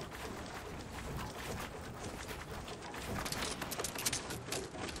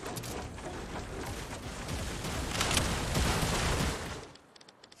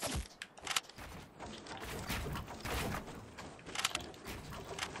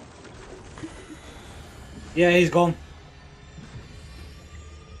 Yeah, he's gone.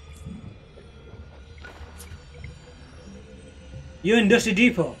 You in Dusty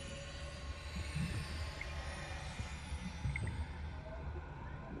Depot?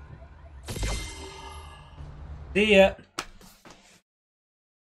 See ya.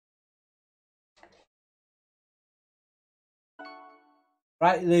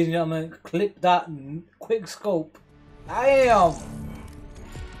 Right, ladies and gentlemen, clip that quick scope. Damn!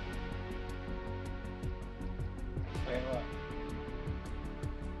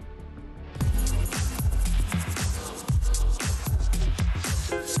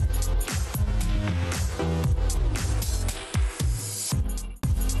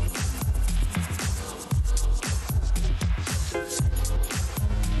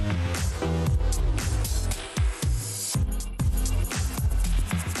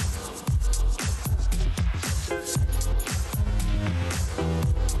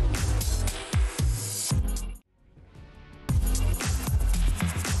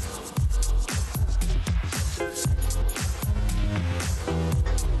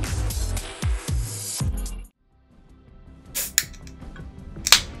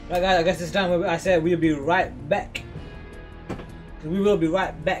 Right guys, I guess it's time. I said we'll be right back. We will be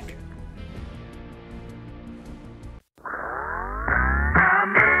right back.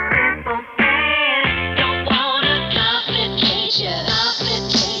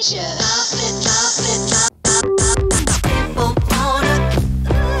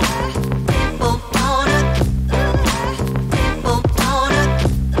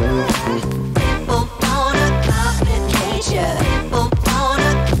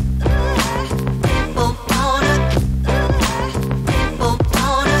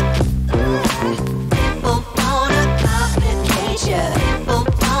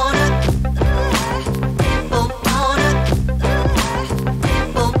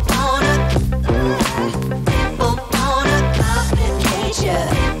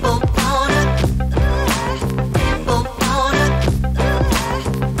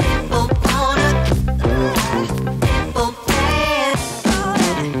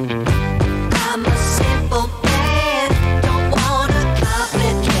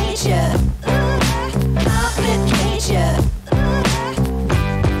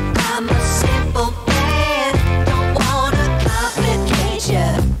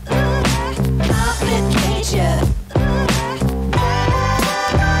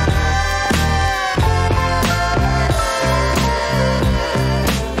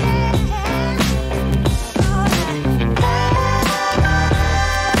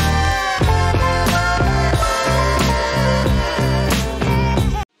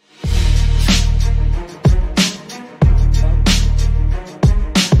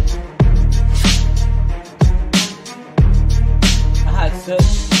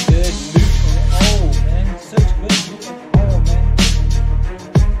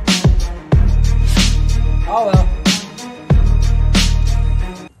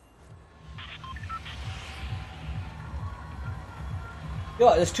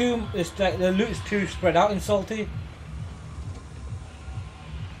 It's like the loot's too spread out in Salty.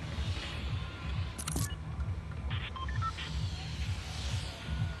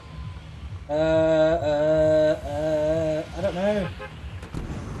 I don't know.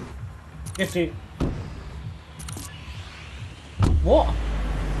 50. What?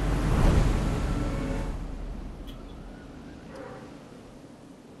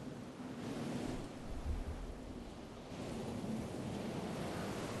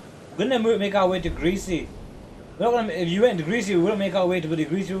 We're gonna make our way to Greasy. We're not gonna, if you went to Greasy, we wouldn't make our way to the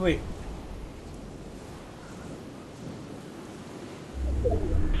Greasy way.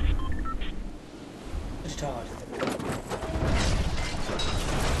 It's hard.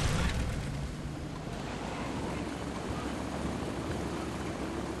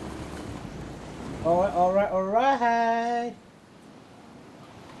 Alright, alright, alright.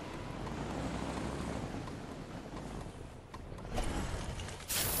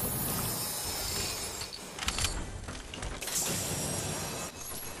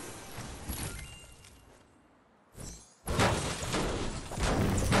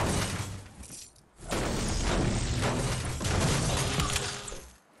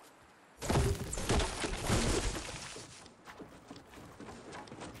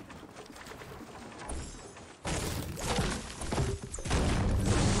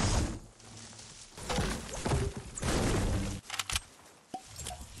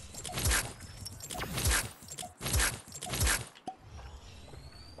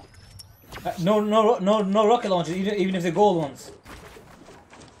 No rocket launchers, even if they're gold ones.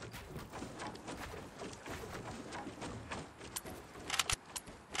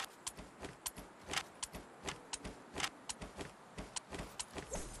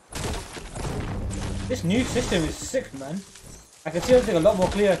 This new system is sick, man. I can see everything a lot more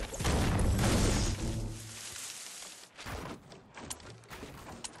clear.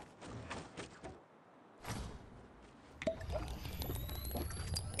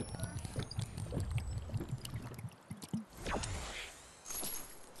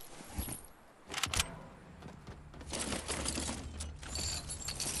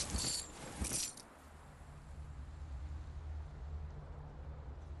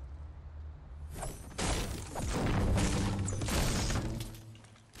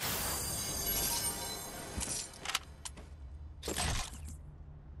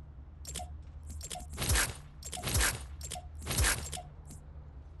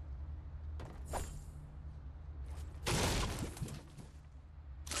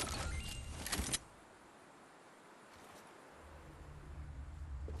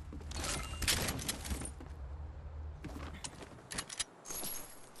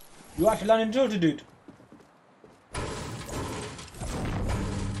 You actually learning Georgia, dude.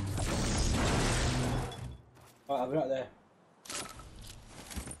 Alright, I'll be right there.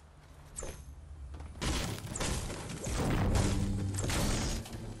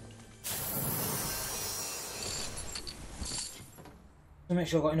 To make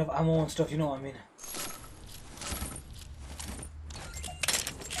sure I've got enough ammo and stuff, you know what I mean.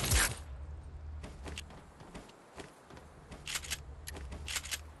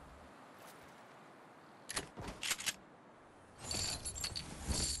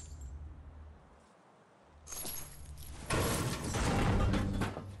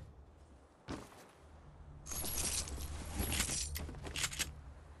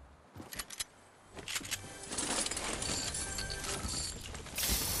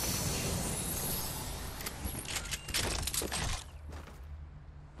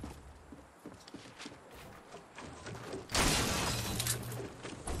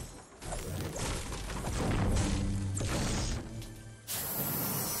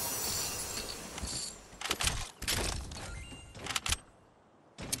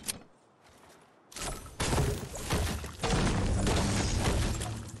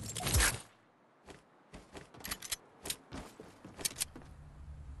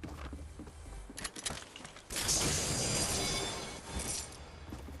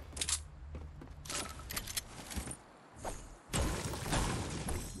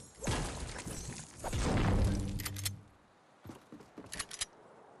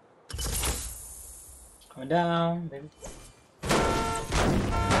 Coming down, baby.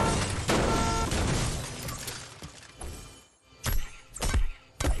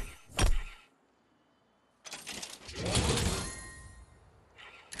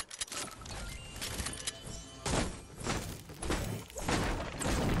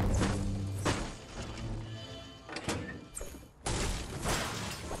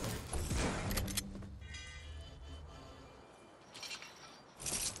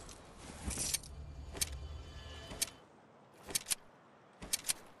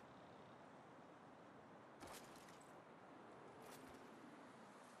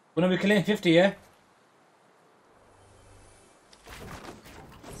 We're gonna be killing 50, yeah?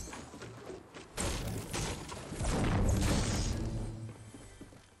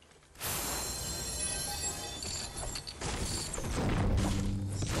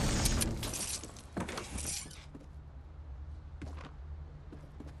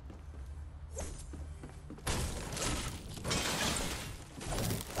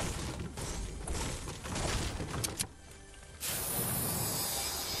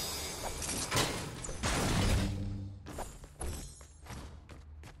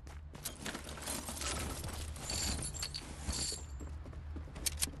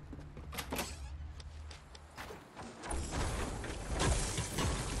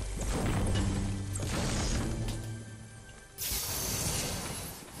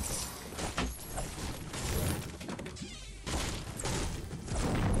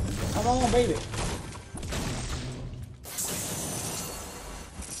 Come on, baby.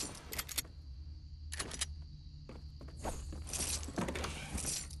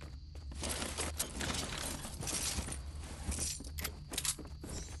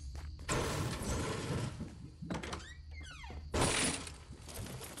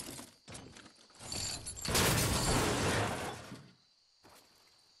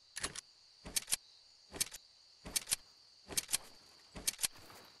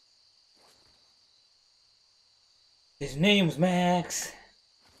 His name was Max.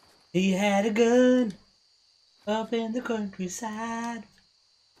 He had a gun up in the countryside.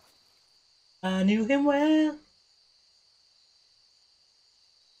 I knew him well.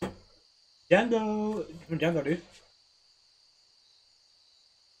 Django. Django, dude.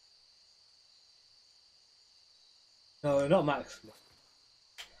 No, not Max.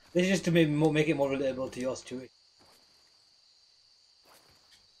 This is just to make it more relatable to your situation.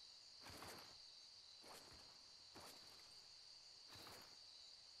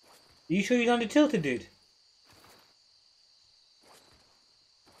 Are you sure you're not tilted, dude?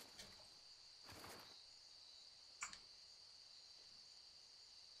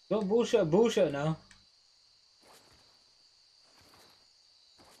 Don't bullshit now.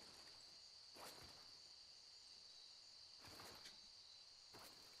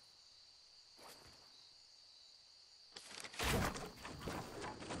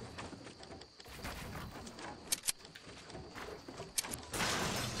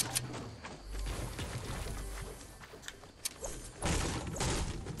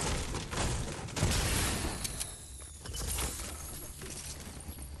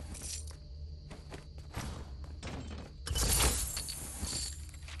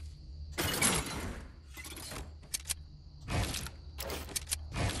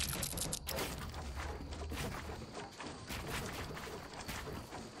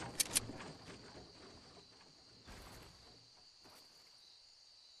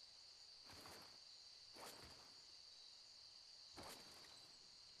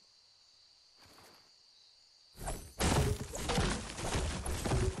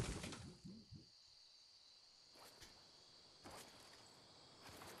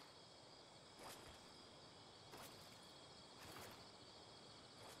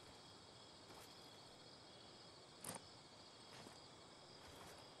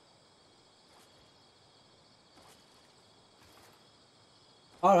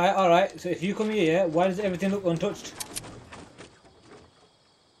 Alright. So if you come here, yeah, why does everything look untouched?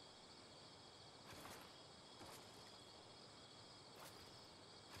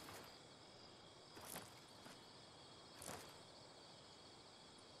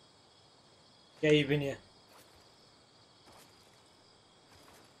 Yeah, you've been here.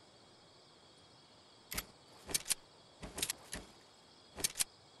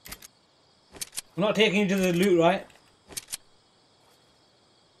 I'm not taking you to the loot, right?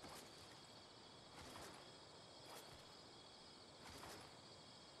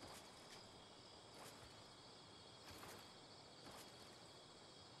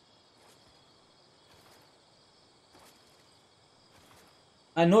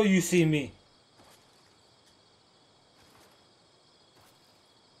 I know you see me.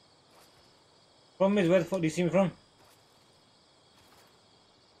 Problem is, where the fuck do you see me from?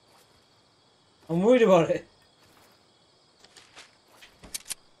 I'm worried about it.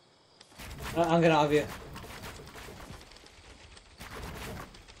 I'm gonna have you.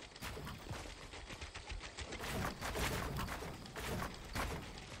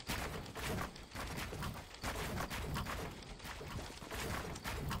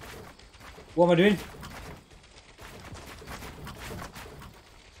 What am I doing?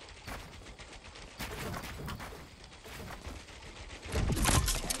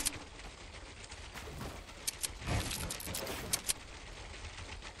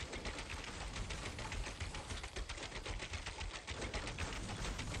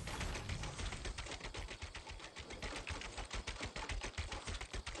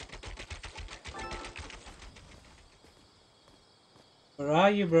 Where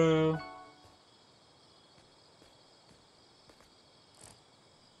are you, bro?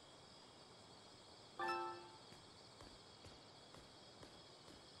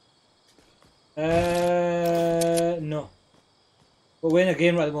 No. But we're in a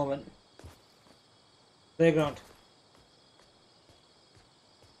game right at the moment. Playground.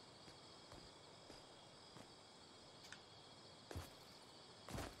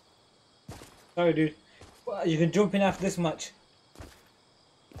 Sorry, dude. Well, you can jump in after this much.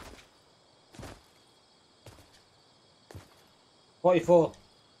 $44.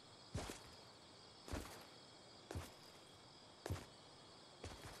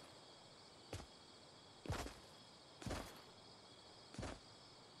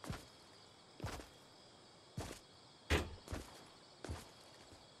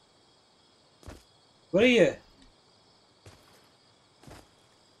 Where are you?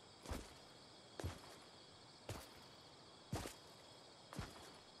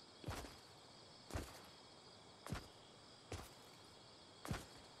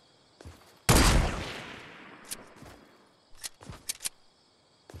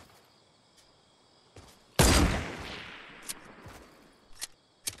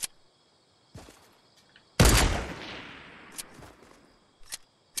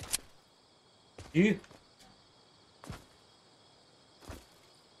 You?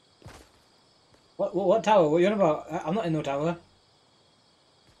 What tower? What are you on about? I'm not in no tower.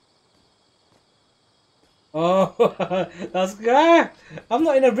 Oh, that's good. I'm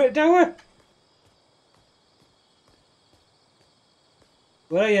not in a brick tower.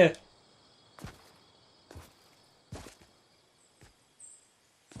 Where are you?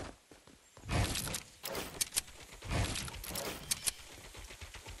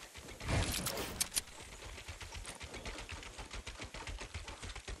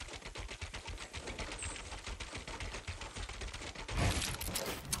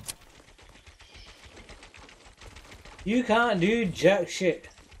 You can't do jack shit.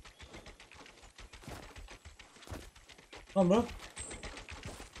 Come on, bro.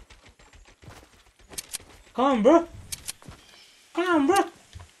 Come on, bro. Come on, bro.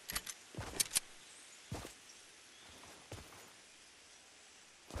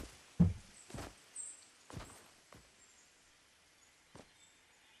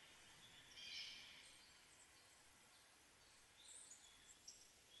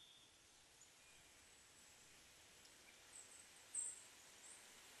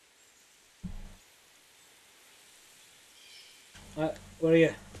 Where are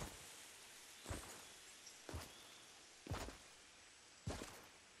you?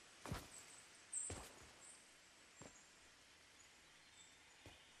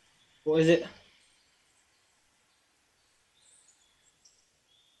 What is it?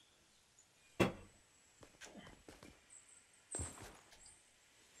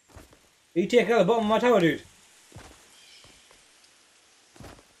 You take out the bottom of my tower, dude.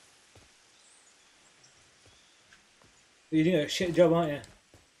 You're doing a shit job, aren't you?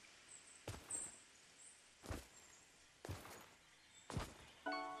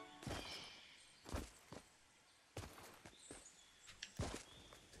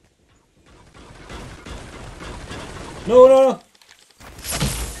 No, no, no.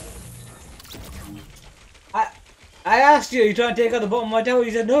 I asked you, you trying to take out the bottom of my tower?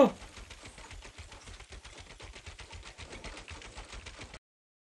 You said no.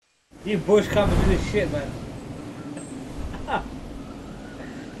 You bush can't do this shit, man.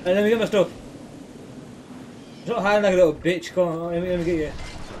 Hey, let me get my stuff. Stop hiding like a little bitch. Come on, let me get you.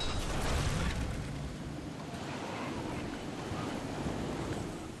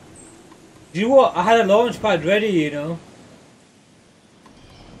 Do you know what? I had a launch pad ready, you know.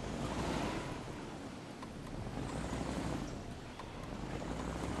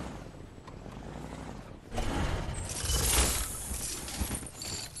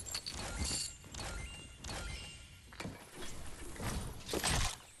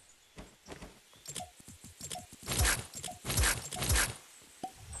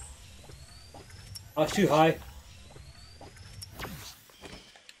 I was too high.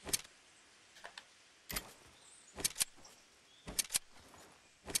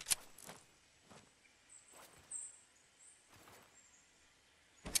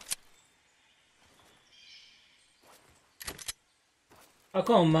 Oh,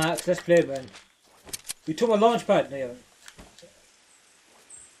 come on, Max. Let's play, man. You took my launch pad. No, you haven't.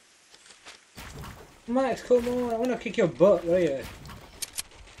 Max, come on. I want to kick your butt. Where are you?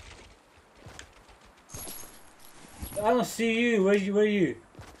 I don't see you. Where are you?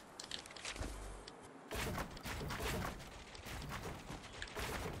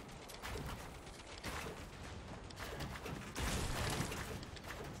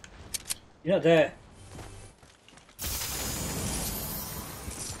 You're not there.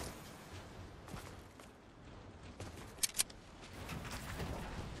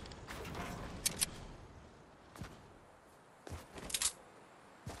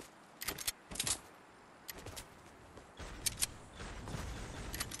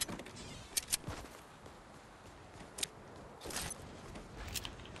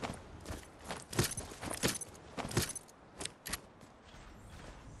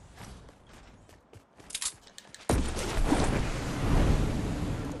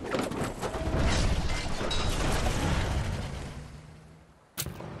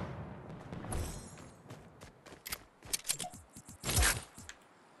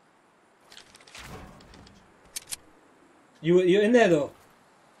 You're in there though.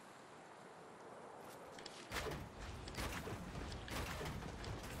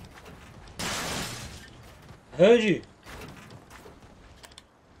 heard you.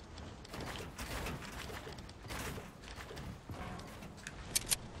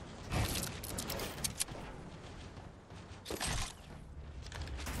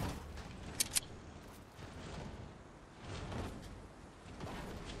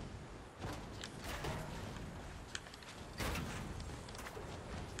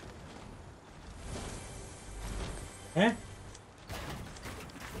 Huh?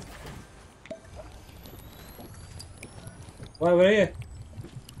 Why were you?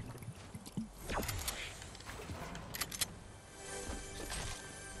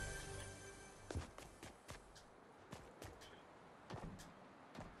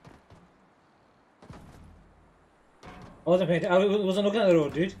 I wasn't paying. I wasn't looking at the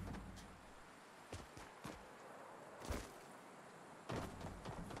road, dude.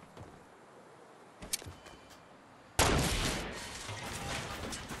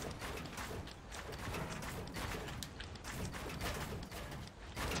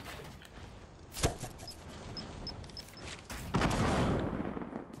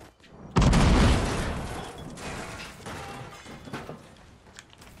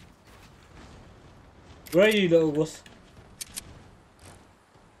 Where are you, little wuss?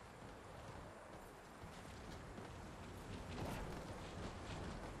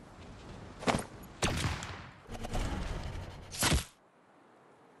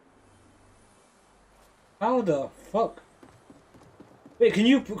 How the fuck? Wait, can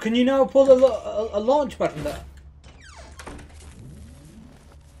you now pull a launch pad from that?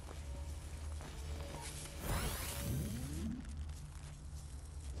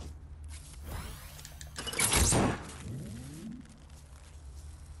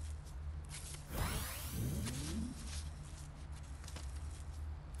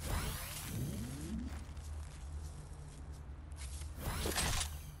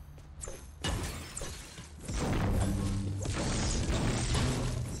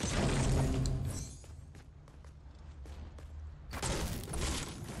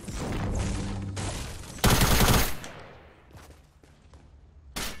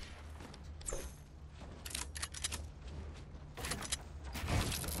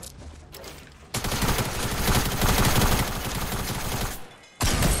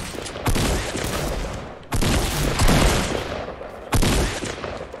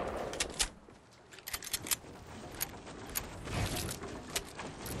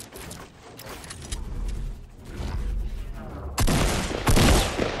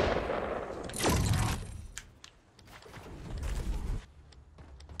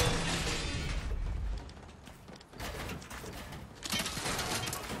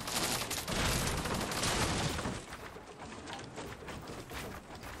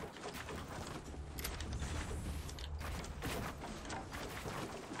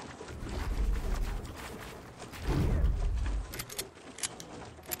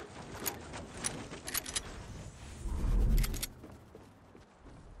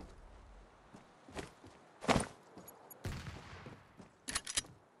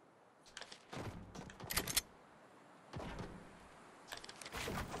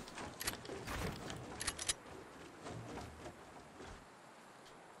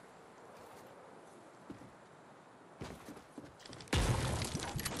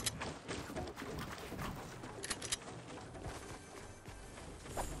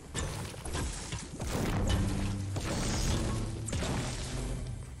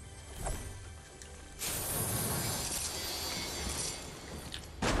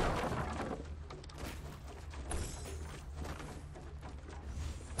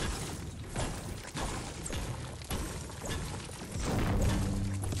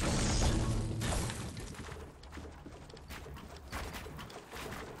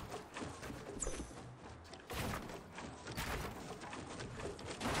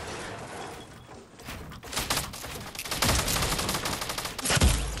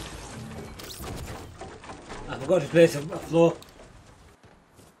 I forgot to place a floor.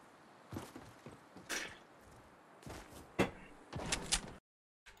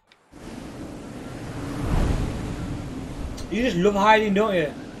 You just love hiding, don't you?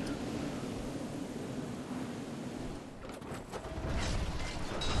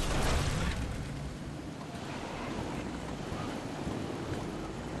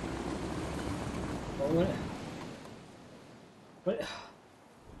 What?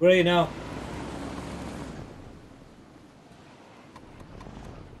 Where are you now?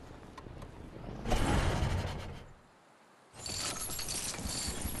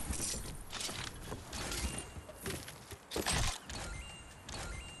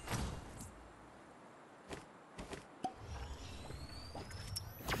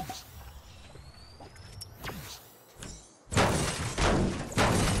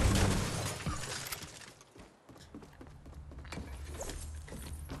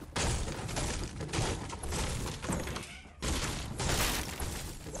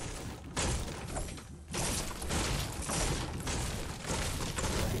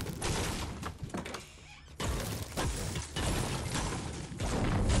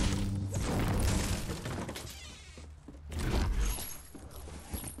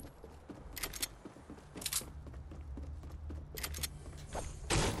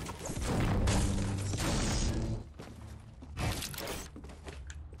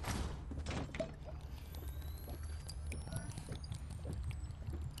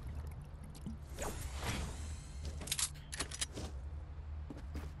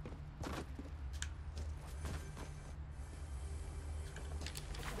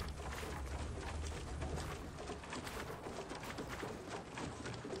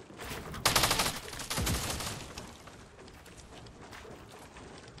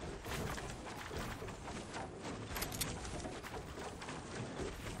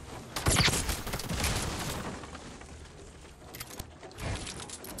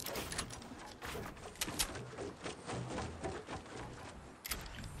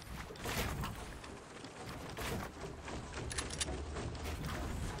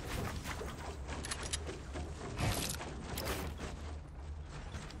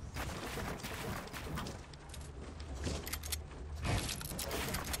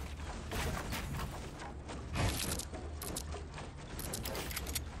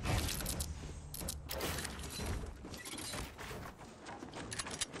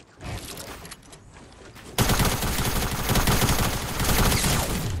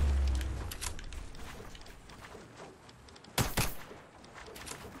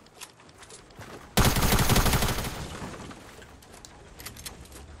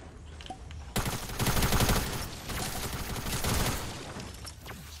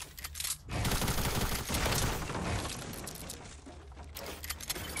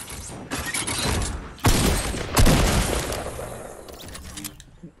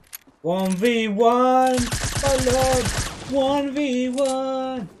 1v1, my lord.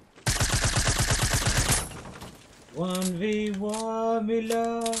 1v1. 1v1, me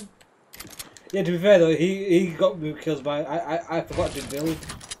love. Yeah, to be fair though, he got me kills by I forgot to build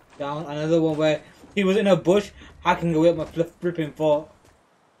down another one where he was in a bush hacking away at my flipping fort.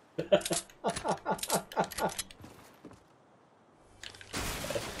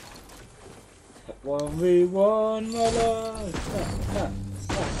 1v1, my lord.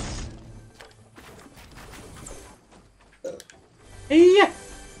 Yeah.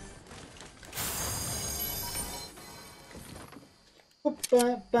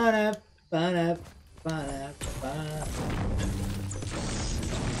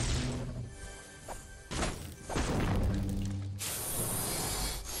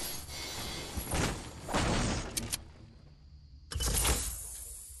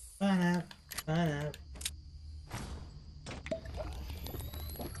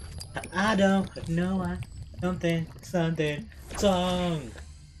 I don't know why. Something song.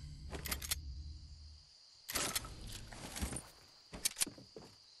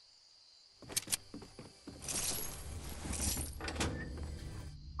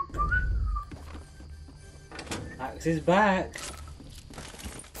 Axe is back.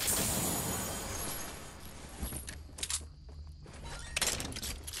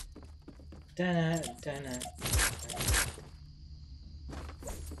 Dana, dana.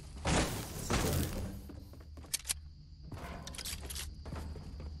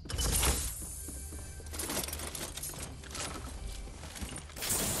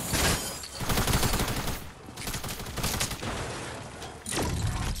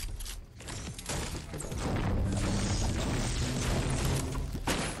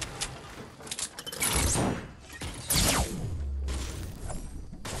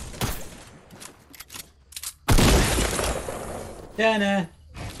 Dana.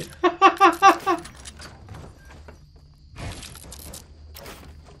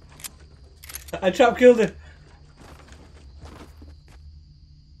 I trap killed him.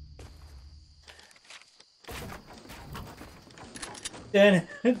 Dana.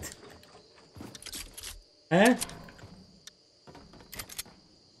 Huh?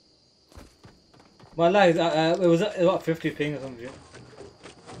 My life, it was about 50 ping or something.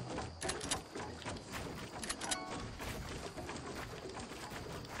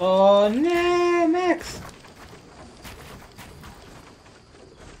 Oh no, Max!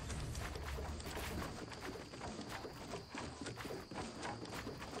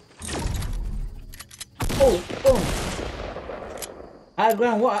 Oh! High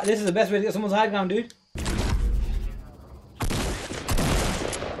ground, what? This is the best way to get someone's high ground, dude.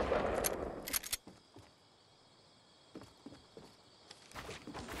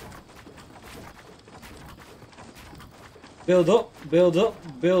 Build up, build up,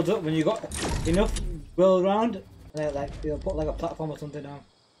 build up. When you got enough build around, like you'll put like a platform or something down.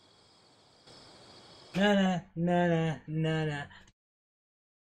 Nah.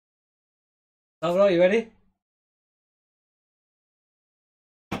 Alright, you ready?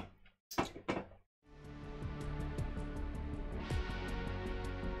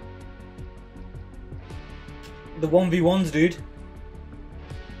 The 1v1s, dude.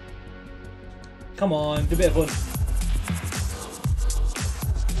 Come on, do a bit of fun.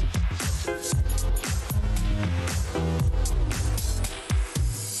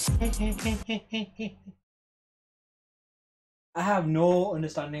 I have no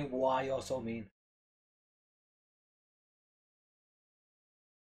understanding why you're so mean.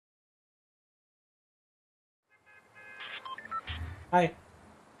 Hi.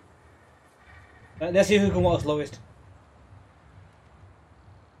 Let's see who can walk slowest.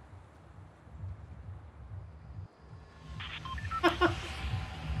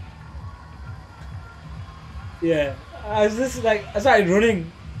 Yeah, I was just like, I started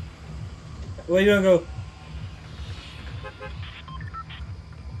running. Where you gonna go?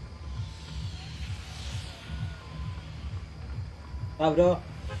 Labrador.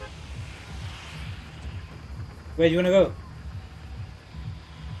 Where do you wanna go?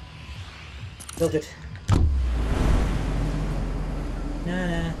 Built it.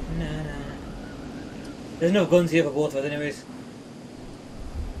 Nah. There's no guns here for both of us anyways.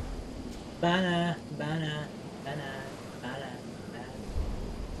 Bana.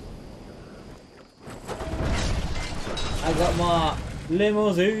 I got my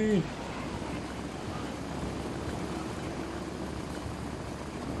limousine.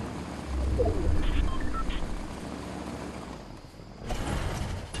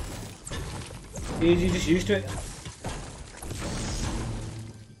 You just used to it.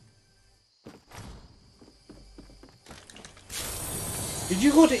 Did Did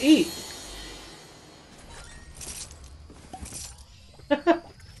you go to eat?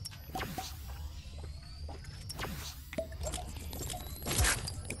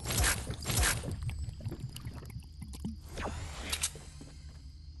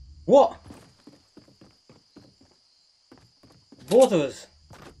 What? Both of us.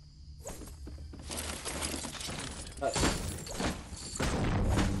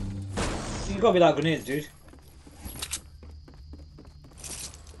 You gotta be like grenades, dude.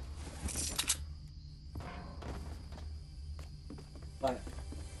 Right.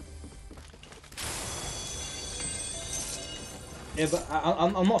 Yeah, but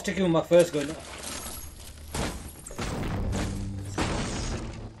I'm not sticking with my first gun.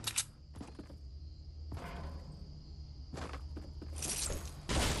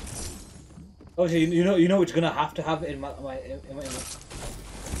 Obviously, you know what you're gonna have to have in my.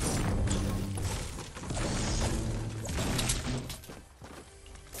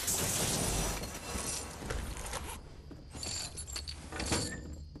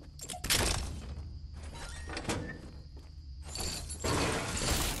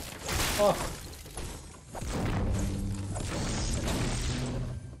 Oh.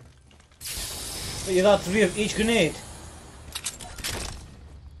 But you got 3 of each grenade.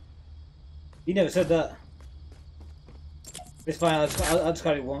 You never said that. It's fine. I'll just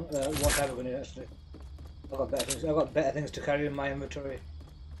carry one type of grenade. Actually, I've got better things. I've got better things to carry in my inventory.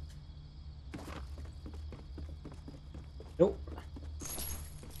 Nope.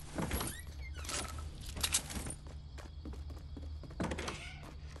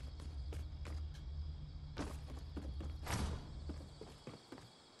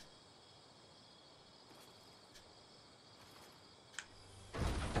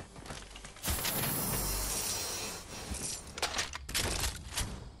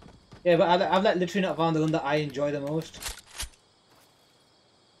 Yeah, but I've like literally not found the one that I enjoy the most.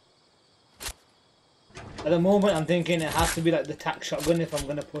 At the moment, I'm thinking it has to be like the tac shotgun if I'm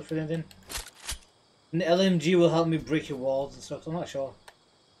gonna push for anything. And the LMG will help me break your walls and stuff, so I'm not sure.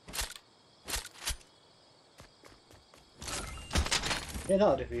 Yeah,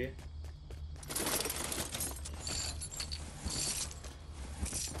 that'll do for you.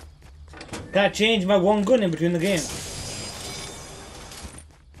 Can I change my one gun in between the game?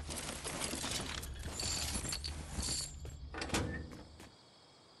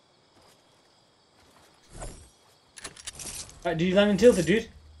 Alright, did you land in tilted, dude?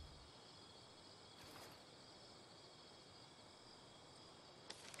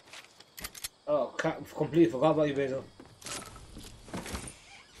 Oh, completely forgot about you, Basil.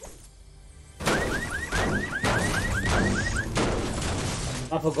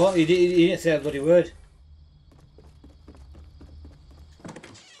 I forgot, he didn't say a bloody word.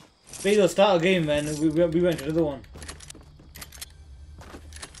 Basil, start a game, man. We went to another one.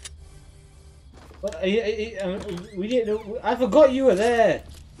 What, we didn't. I forgot you were there.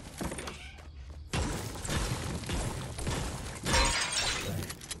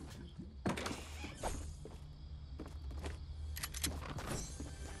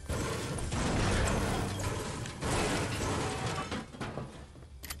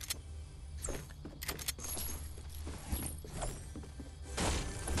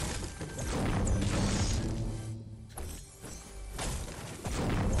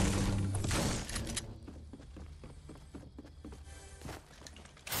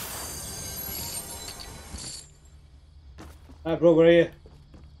 Alright, bro, where are you?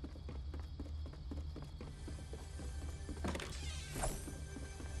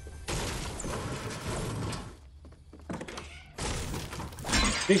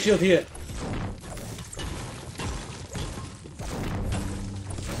 Big shield here.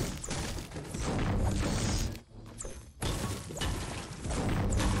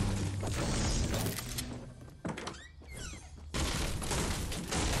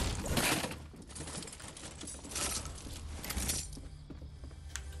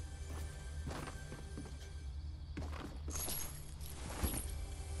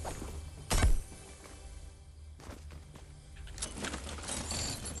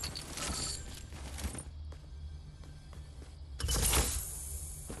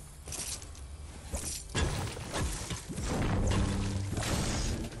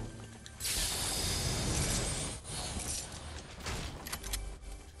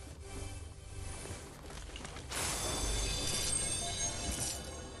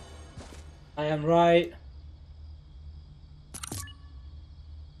 I am right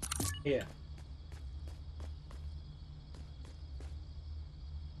here.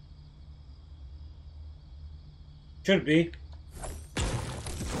 Should be.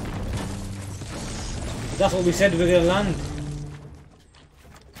 That's what we said we were gonna land.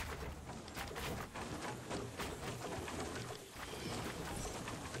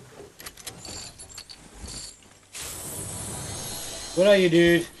 Where are you,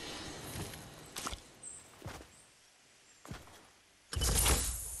 dude?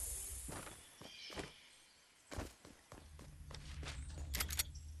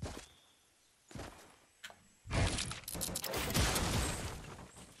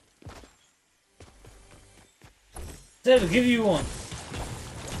 I'll give you one.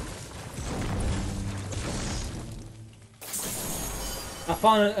 I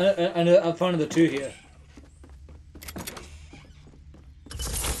found the two here.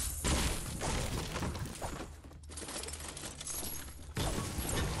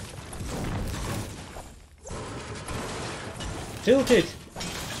 Tilted.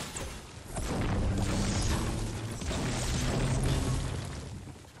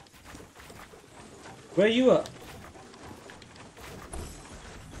 Where are you at?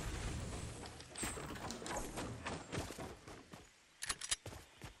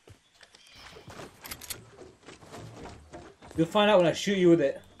 You'll find out when I shoot you with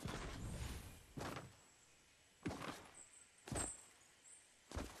it.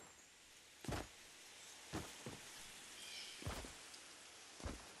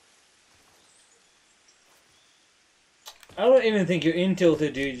 I don't even think you're in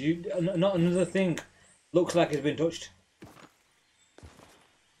tilted, dude. You not another thing looks like it's been touched.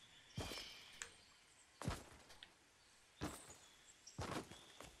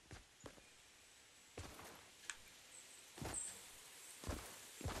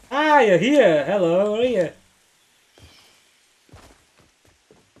 Ah, you're here. Hello, where are you?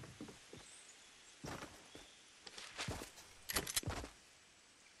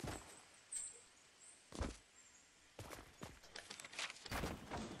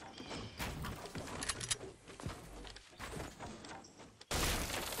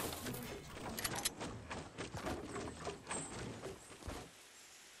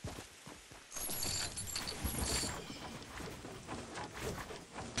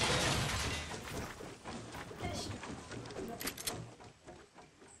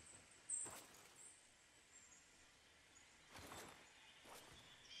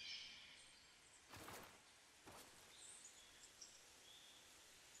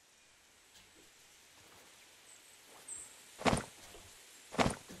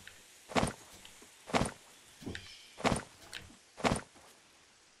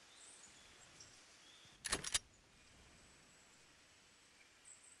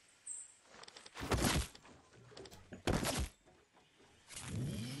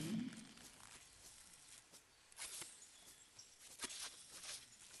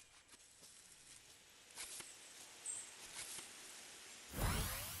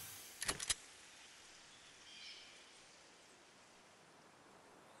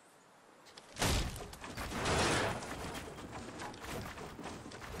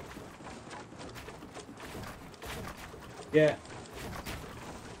 Yeah.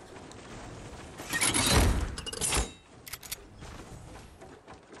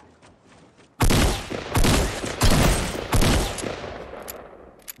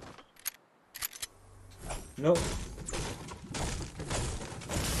 Nope.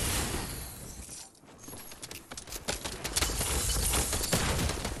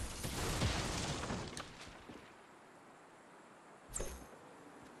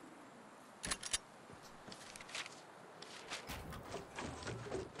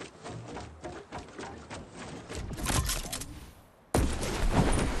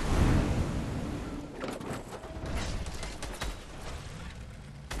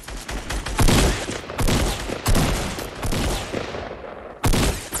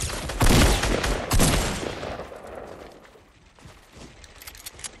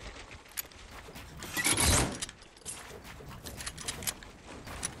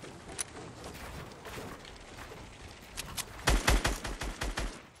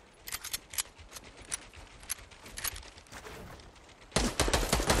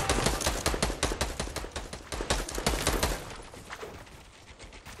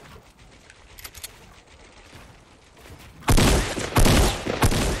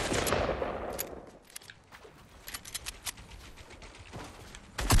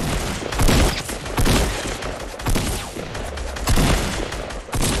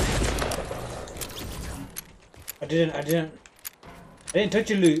 I didn't touch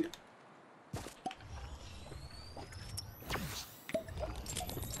your loot.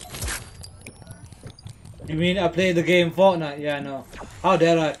 You mean I played the game Fortnite? Yeah, I know. How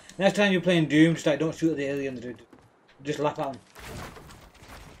dare I? Next time you're playing Doom, just like don't shoot at the aliens, dude. Just laugh at them.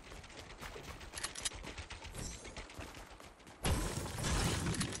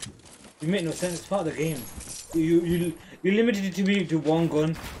 You make no sense. It's part of the game. You limited it to me to one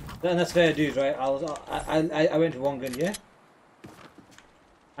gun. And that's fair, dude, right? I went to one gun, yeah?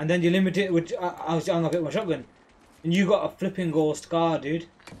 and then you limit it, which I was gonna pick my shotgun, and you got a flipping ghost car, dude.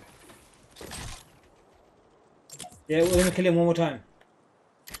 Yeah, well, let me kill him one more time.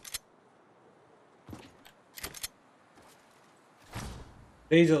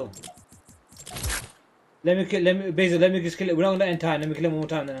 Basil. Basil, let me just kill it. We're not gonna end time. Let me kill him one more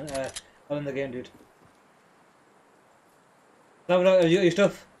time, then I'll end the game, dude. Have you got your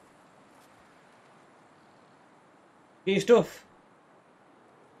stuff? Get your stuff.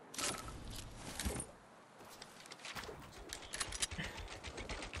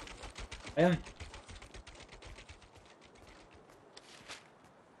 I am.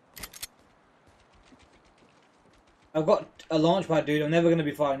 I've got a launch pad, dude. I'm never going to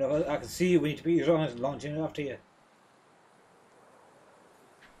be far enough. I can see you. We need to be launching after you.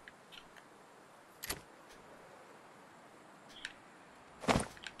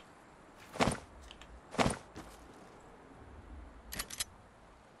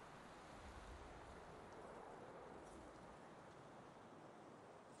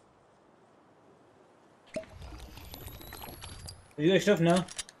 You got your stuff now?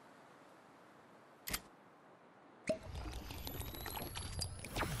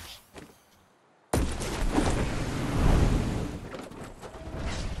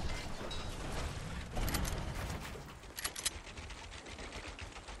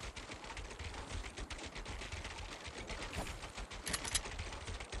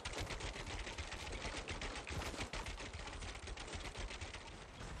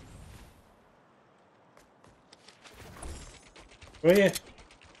 Where are you?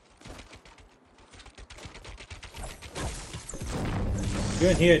 You're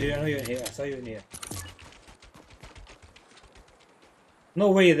in here, dude. I know you're in here. I saw you in here.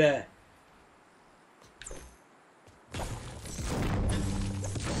 No way you're there.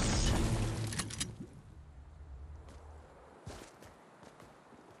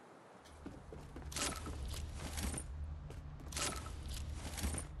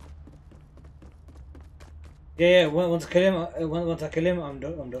 Yeah, once I kill him, I'm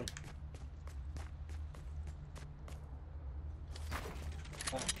done.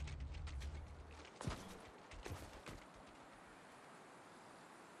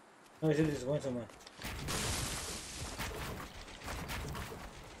 No, he said he's going somewhere.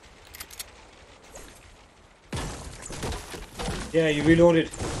 Yeah, you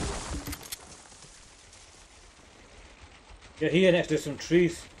reloaded. You're here next to some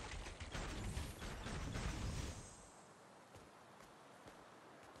trees.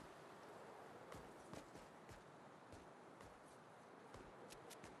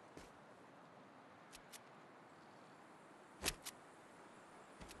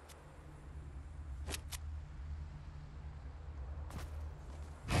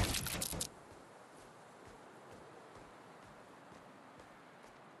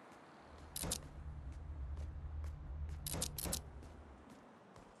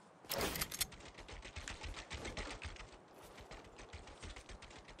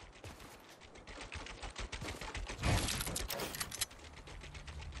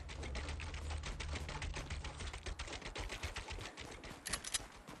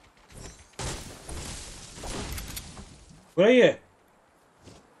 Where are you?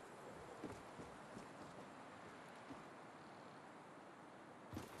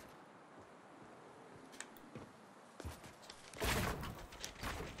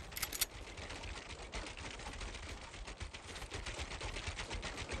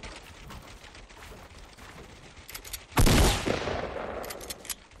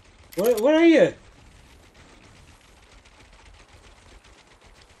 Where are you?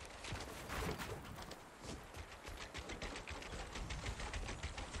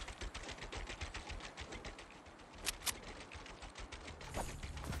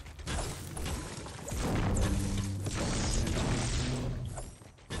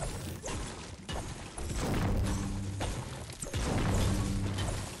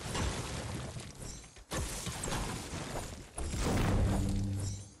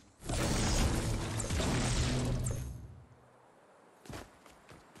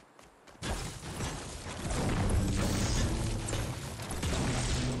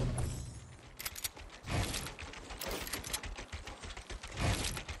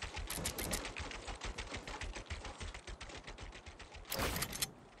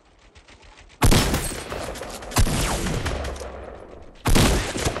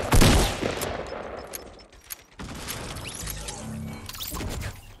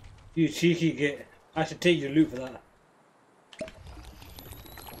 You cheeky git. I should take your loot for that.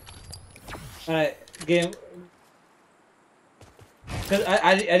 Alright, game. Cause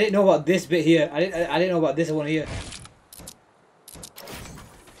I didn't know about this bit here. I didn't know about this one here.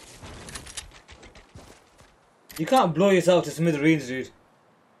 You can't blow yourself to smithereens, dude.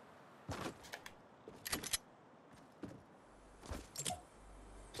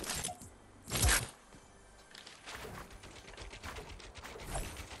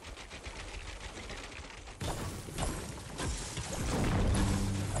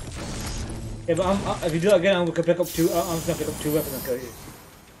 Yeah, but if you do that again, I'm gonna pick up two. I'm just gonna pick up 2 weapons and kill you.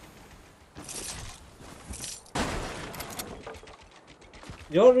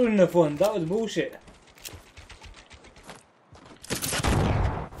 You're ruining the fun. That was bullshit.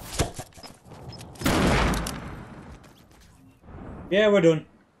 Yeah, we're done.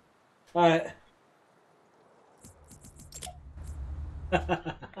 Alright.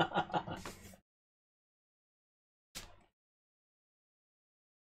 I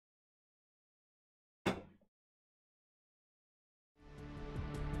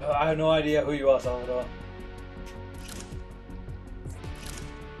have no idea who you are, Salvador.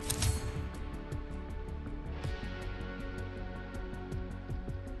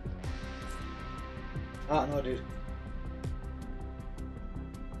 Ah, no, dude.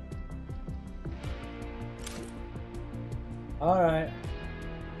 Alright.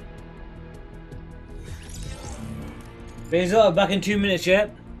 Bezos, back in 2 minutes, yeah?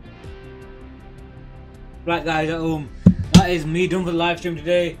 Right, guys at home. That is me done for the live stream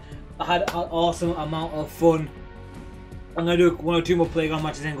today. I had an awesome amount of fun. I'm gonna do 1 or 2 more playground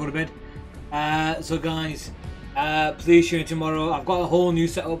matches and go to bed. So guys, please tune in tomorrow. I've got a whole new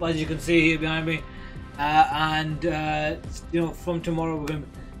setup, as you can see here behind me. You know, from tomorrow we're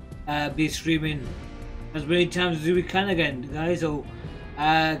gonna be streaming as many times as we can again, guys. So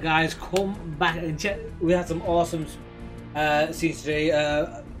guys, come back and check. We had some awesome scenes today.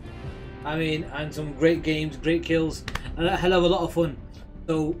 I mean, and some great games, great kills, and a hell of a lot of fun.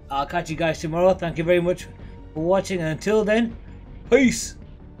 So I'll catch you guys tomorrow. Thank you very much for watching, and until then, peace.